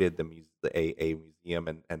recreated a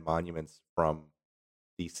museum and monuments from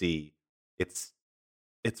DC. It's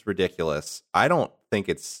ridiculous. I don't think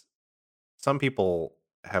it's. Some people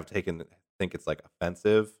think it's like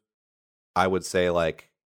offensive. I would say like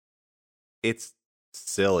it's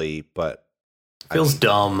silly, but Feels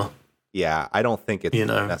dumb. Yeah, I don't think it's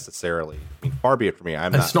necessarily. I mean, far be it from me.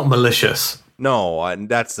 It's not malicious. No, and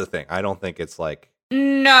that's the thing. I don't think it's like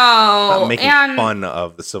no making fun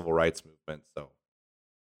of the civil rights movement. So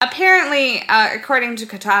apparently, according to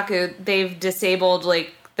Kotaku, they've disabled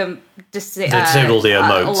like they disabled the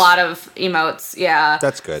emotes. A lot of emotes. Yeah,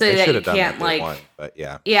 that's good. So they should have done that day one, but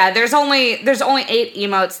yeah. Yeah, there's only 8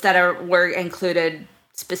 emotes that were included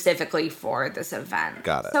specifically for this event.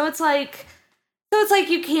 Got it. So it's like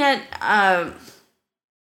you can't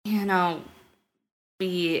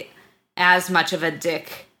be as much of a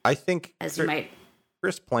dick. I think as you might.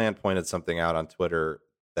 Chris Plant pointed something out on Twitter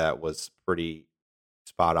that was pretty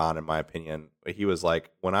spot on in my opinion. He was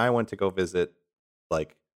like, when I went to go visit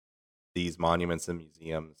like these monuments and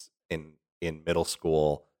museums in middle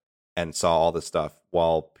school and saw all this stuff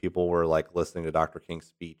while people were like listening to Dr. King's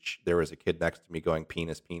speech, there was a kid next to me going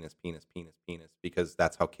penis, penis, penis, penis, penis, because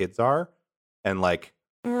that's how kids are. And like,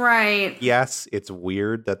 right. Yes, it's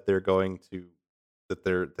weird that they're going to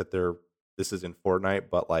this is in Fortnite,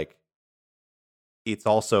 but like it's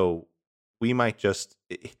also, we might just,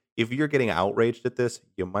 if you're getting outraged at this,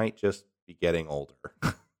 you might just be getting older.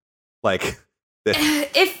 Like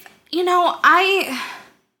if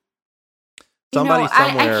somebody somewhere,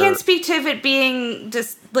 I can't speak to if it being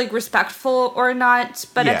just like respectful or not,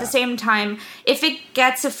 but at the same time, if it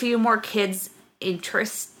gets a few more kids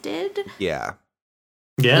interested,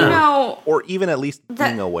 or even at least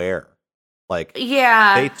being aware, like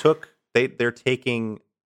they're taking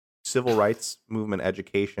civil rights movement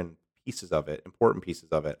education pieces of it, important pieces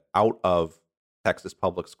of it, out of Texas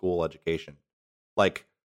public school education, like.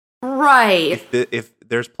 Right. If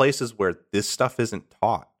there's places where this stuff isn't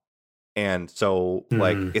taught, and so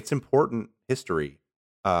like it's important history,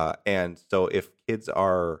 and so if kids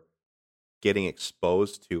are getting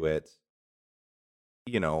exposed to it,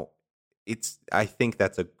 I think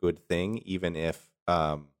that's a good thing, even if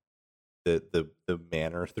the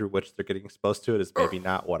manner through which they're getting exposed to it is maybe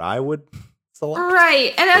not what I would select.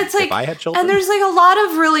 Right, and it's like, if I had children, and there's like a lot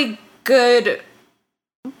of really good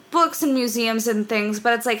books and museums and things,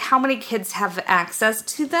 but it's like, how many kids have access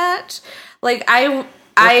to that? Like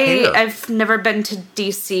I've never been to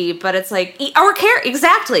DC, but it's like, or care,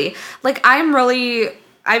 exactly. Like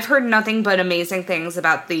I've heard nothing but amazing things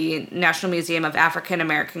about the National Museum of African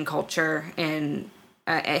American Culture and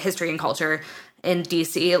History and Culture in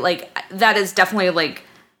DC. Like that is definitely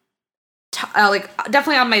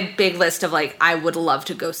definitely on my big list of like, I would love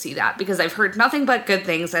to go see that, because I've heard nothing but good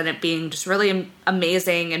things, and it being just really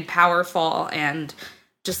amazing and powerful and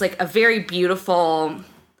just like a very beautiful,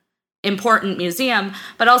 important museum.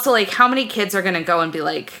 But also like, how many kids are going to go and be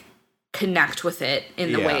like, connect with it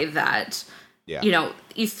in the way that,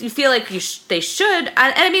 you feel like they should. And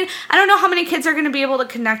I mean, I don't know how many kids are going to be able to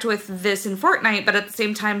connect with this in Fortnite, but at the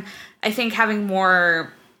same time, I think having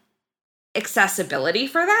more accessibility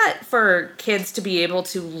for that, for kids to be able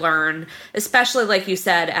to learn, especially like you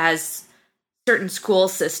said, as certain school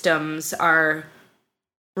systems are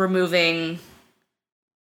removing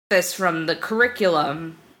this from the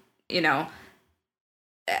curriculum,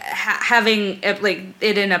 having it, like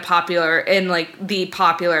it in the popular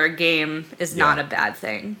game is not a bad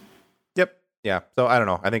thing. Yep. Yeah. So I don't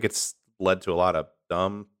know. I think it's led to a lot of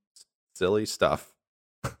dumb, silly stuff.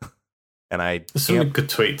 And some good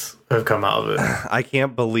tweets have come out of it. I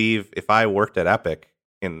can't believe if I worked at Epic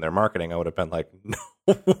in their marketing, I would have been like, no,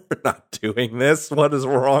 we're not doing this. What is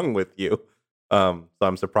wrong with you? So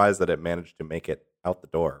I'm surprised that it managed to make it out the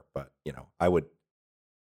door. But,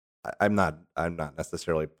 I'm not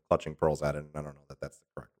necessarily clutching pearls at it. And I don't know that that's the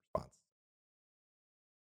correct response.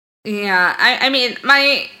 Yeah. I mean,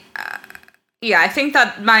 I think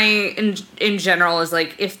that in general is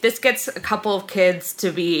like, if this gets a couple of kids to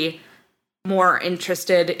be more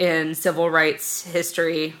interested in civil rights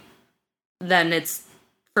history, then it's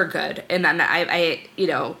for good. And then I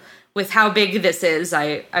with how big this is,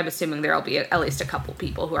 I'm assuming there'll be at least a couple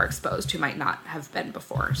people who are exposed who might not have been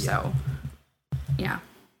before. So, yeah.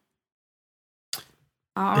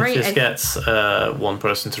 All right. If this gets one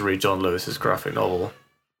person to read John Lewis's graphic novel,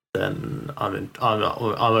 then I'm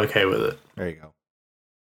okay with it. There you go.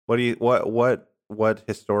 What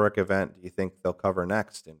historic event do you think they'll cover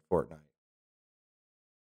next in Fortnite?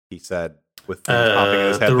 He said with things popping in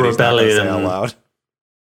his head the that he's not going to say rebellion out loud.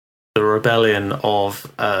 The rebellion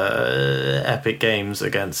of Epic Games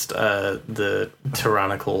against the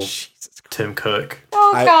tyrannical Tim Cook.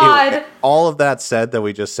 Oh, God. All of that said that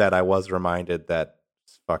we just said, I was reminded that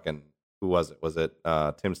fucking, who was it? Was it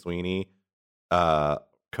Tim Sweeney?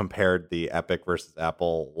 Compared the Epic versus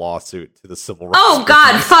Apple lawsuit to the civil rights. Oh,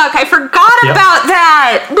 God, fuck. I forgot about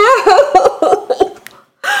that. No.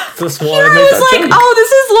 That's why I was like, oh,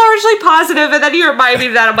 this is largely positive, and then you remind me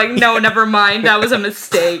of that. I'm like, no, never mind. That was a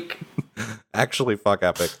mistake. Actually, fuck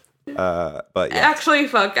Epic. But yeah. Actually,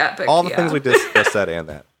 fuck Epic. All the things we just said and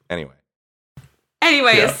that. Anyway.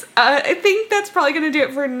 Anyways, I think that's probably going to do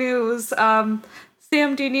it for news. Sam,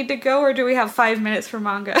 do you need to go, or do we have 5 minutes for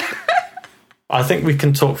manga? I think we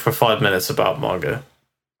can talk for 5 minutes about manga.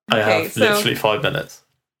 I have literally 5 minutes.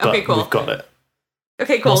 Okay, cool. We've got it.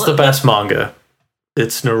 Okay, cool. What's the best manga?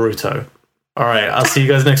 It's Naruto. All right, I'll see you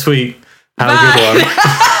guys next week. Have Bye. a good one.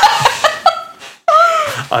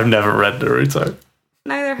 I've never read Naruto.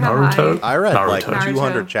 Neither have Naruto? I read like Naruto.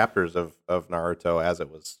 200 chapters of Naruto as it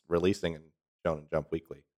was releasing in Shonen Jump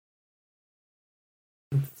Weekly.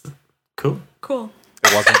 Cool.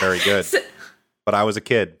 It wasn't very good, but I was a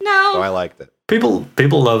kid, No. so I liked it. People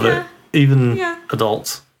love it, even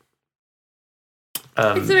adults.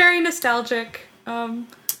 It's very nostalgic.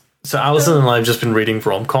 So Alison and I have just been reading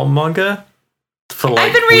rom-com manga for like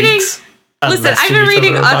I've been reading. weeks. and Listen, I've messaging been each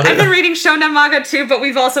reading. other about I've it. been reading shonen manga too, but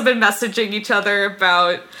we've also been messaging each other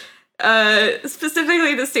about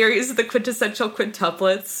specifically the series, the quintessential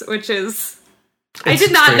quintuplets, which is. I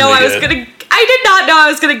did not know I was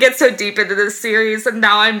gonna get so deep into this series, and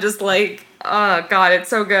now I'm just like, oh god, it's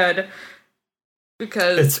so good.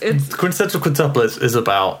 Because it's Quintessential Quintuplets is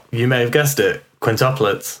about, you may have guessed it,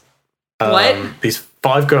 quintuplets. What? These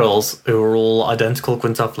 5 girls who are all identical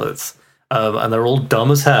quintuplets, and they're all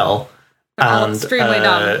dumb as hell. And extremely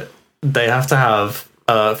dumb. They have to have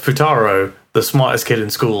Futaro, the smartest kid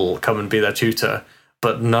in school, come and be their tutor.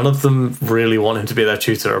 But none of them really want him to be their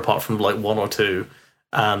tutor, apart from like 1 or 2.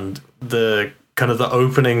 And the kind of the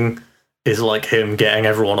opening is like him getting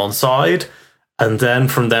everyone on side. And then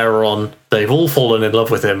from there on, they've all fallen in love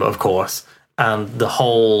with him, of course. And the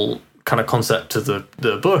whole kind of concept of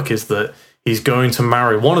the book is that he's going to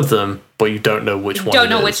marry one of them, but you don't know which one. Don't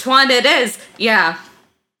know which one it is. Yeah.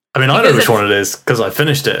 I mean, I know which one it is because I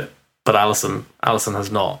finished it, but Alison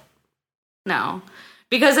has not. No,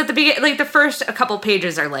 because at the beginning, like the first a couple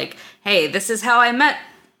pages are like, "Hey, this is how I met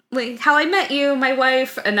you, my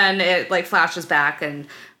wife," and then it like flashes back, but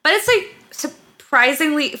it's like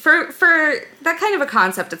surprisingly for that kind of a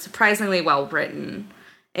concept, it's surprisingly well written,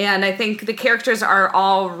 and I think the characters are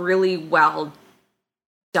all really well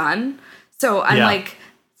done. So I'm like,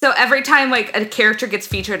 so every time like a character gets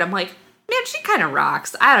featured, I'm like, man, she kind of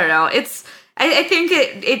rocks. I don't know. I think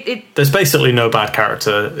it. There's basically no bad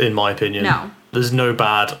character in my opinion. No, there's no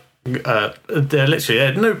bad. They're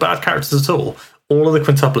literally no bad characters at all. All of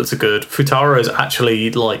the quintuplets are good. Futaro is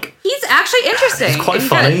actually like he's actually interesting. He's quite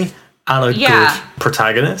funny good. And a good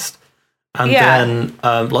protagonist. And then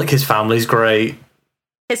like his family's great.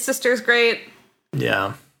 His sister's great.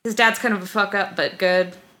 Yeah. His dad's kind of a fuck up, but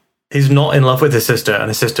good. He's not in love with his sister, and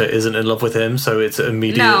his sister isn't in love with him, so it's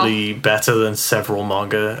immediately better than several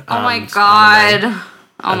manga. Oh my god!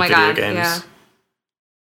 Oh my god! Games.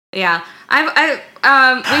 Yeah.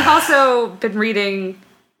 We've also been reading.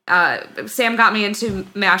 Sam got me into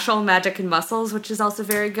Mashal, Magic and Muscles, which is also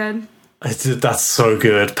very good. That's so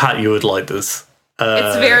good. Pat, you would like this.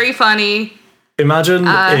 It's very funny. Imagine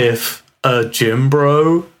if a gym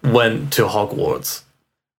bro went to Hogwarts,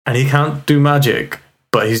 and he can't do magic.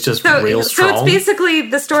 But he's just real strong. So it's basically,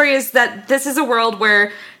 the story is that this is a world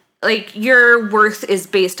where, like, your worth is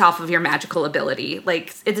based off of your magical ability.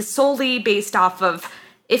 Like, it is solely based off of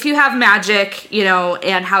if you have magic, you know,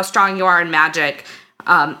 and how strong you are in magic.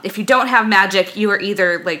 If you don't have magic, you are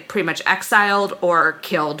either, like, pretty much exiled or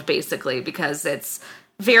killed, basically, because it's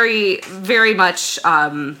very, very much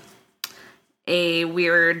a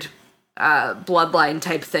weird bloodline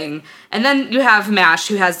type thing. And then you have Mash,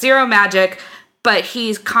 who has 0 magic, but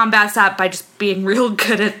he combats that by just being real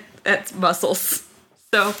good at muscles.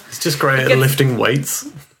 So he's just great at lifting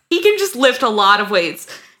weights. He can just lift a lot of weights,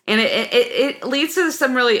 and it leads to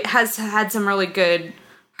has had some really good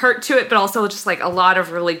hurt to it, but also just like a lot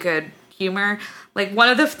of really good humor. Like one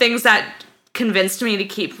of the things that convinced me to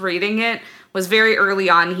keep reading it was very early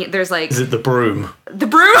on. There's like, is it the broom? The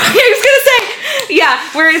broom. I was gonna say, yeah.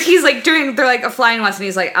 Whereas he's like they're like a flying lesson.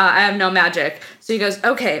 He's like, I have no magic. So he goes,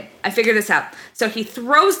 okay, I figured this out. So he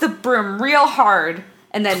throws the broom real hard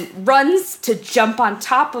and then runs to jump on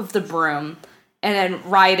top of the broom and then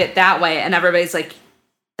ride it that way. And everybody's like,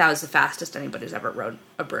 that was the fastest anybody's ever rode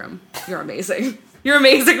a broom. You're amazing. You're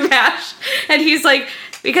amazing, Mash. And he's like,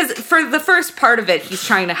 because for the first part of it, he's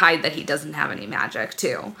trying to hide that he doesn't have any magic,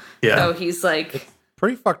 too. Yeah. So he's like... It's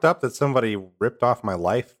pretty fucked up that somebody ripped off my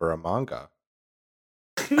life for a manga.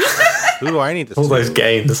 Who do I need to all sue? those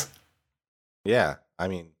gains? Yeah, I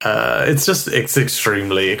mean... it's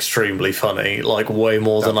extremely, extremely funny. Like, way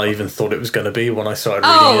more than I even thought it was going to be when I started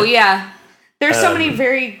reading it. Oh, yeah. There's so many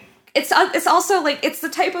very... It's also, like, it's the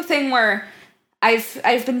type of thing where...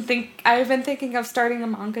 I've been thinking of starting a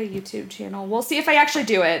manga YouTube channel. We'll see if I actually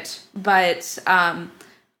do it. But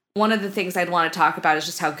one of the things I'd want to talk about is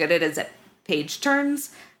just how good it is at page turns.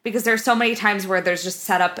 Because there's so many times where there's just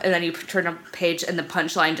setup and then you turn a page and the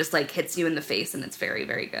punchline just like hits you in the face and it's very,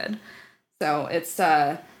 very good. So it's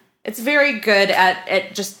very good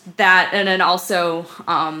at just that, and then also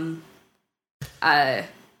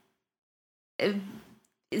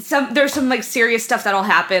there's some like serious stuff that'll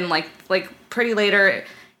happen like pretty later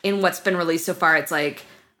in what's been released so far. It's like,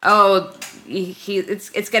 oh,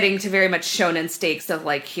 it's getting to very much shonen stakes of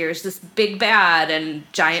like, here's this big bad and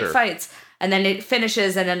giant fights, and then it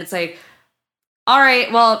finishes and then it's like, all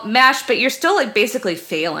right, well, Mash, but you're still like basically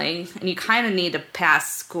failing and you kind of need to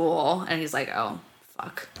pass school. And he's like, oh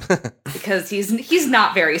fuck. Because he's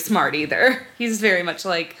not very smart either. He's very much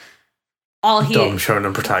like all he dumb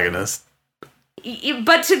shonen protagonist.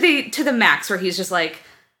 But to the max, where he's just like,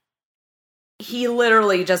 he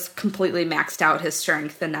literally just completely maxed out his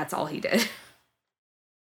strength, and that's all he did.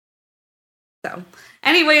 So,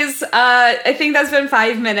 anyways, I think that's been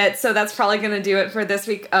 5 minutes, so that's probably going to do it for this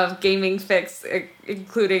week of Gaming Fix,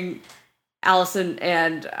 including Allison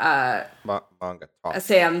and manga talk.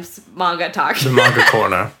 Sam's manga talk. The manga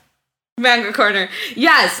corner. Manga corner.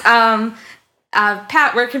 Yes.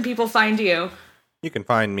 Pat, where can people find you? You can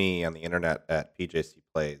find me on the internet at PJC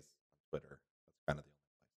Plays on Twitter. That's kind of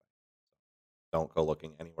the only place. Don't go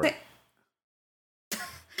looking anywhere.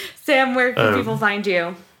 Sam, where can people find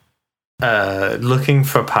you? Looking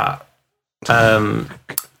for Pat. You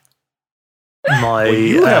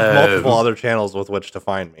have multiple other channels with which to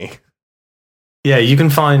find me. Yeah, you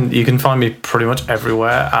can find me pretty much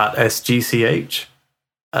everywhere at SGCH.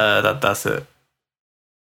 That's it.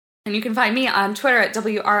 And you can find me on Twitter at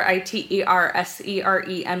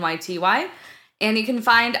WRITERSERENYTY. And you can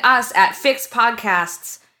find us at Fix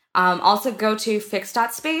Podcasts. Also go to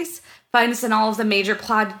fix.space. Find us on all of the major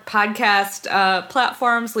podcast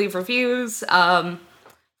platforms. Leave reviews. Follow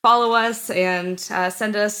us and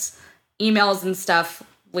send us emails and stuff.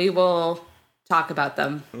 We will talk about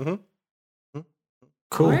them. Mm-hmm.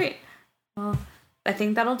 Cool. All right. Well, I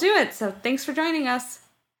think that'll do it. So thanks for joining us.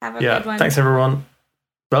 Have a good one. Thanks, everyone.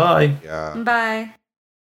 Bye. Yeah. Bye.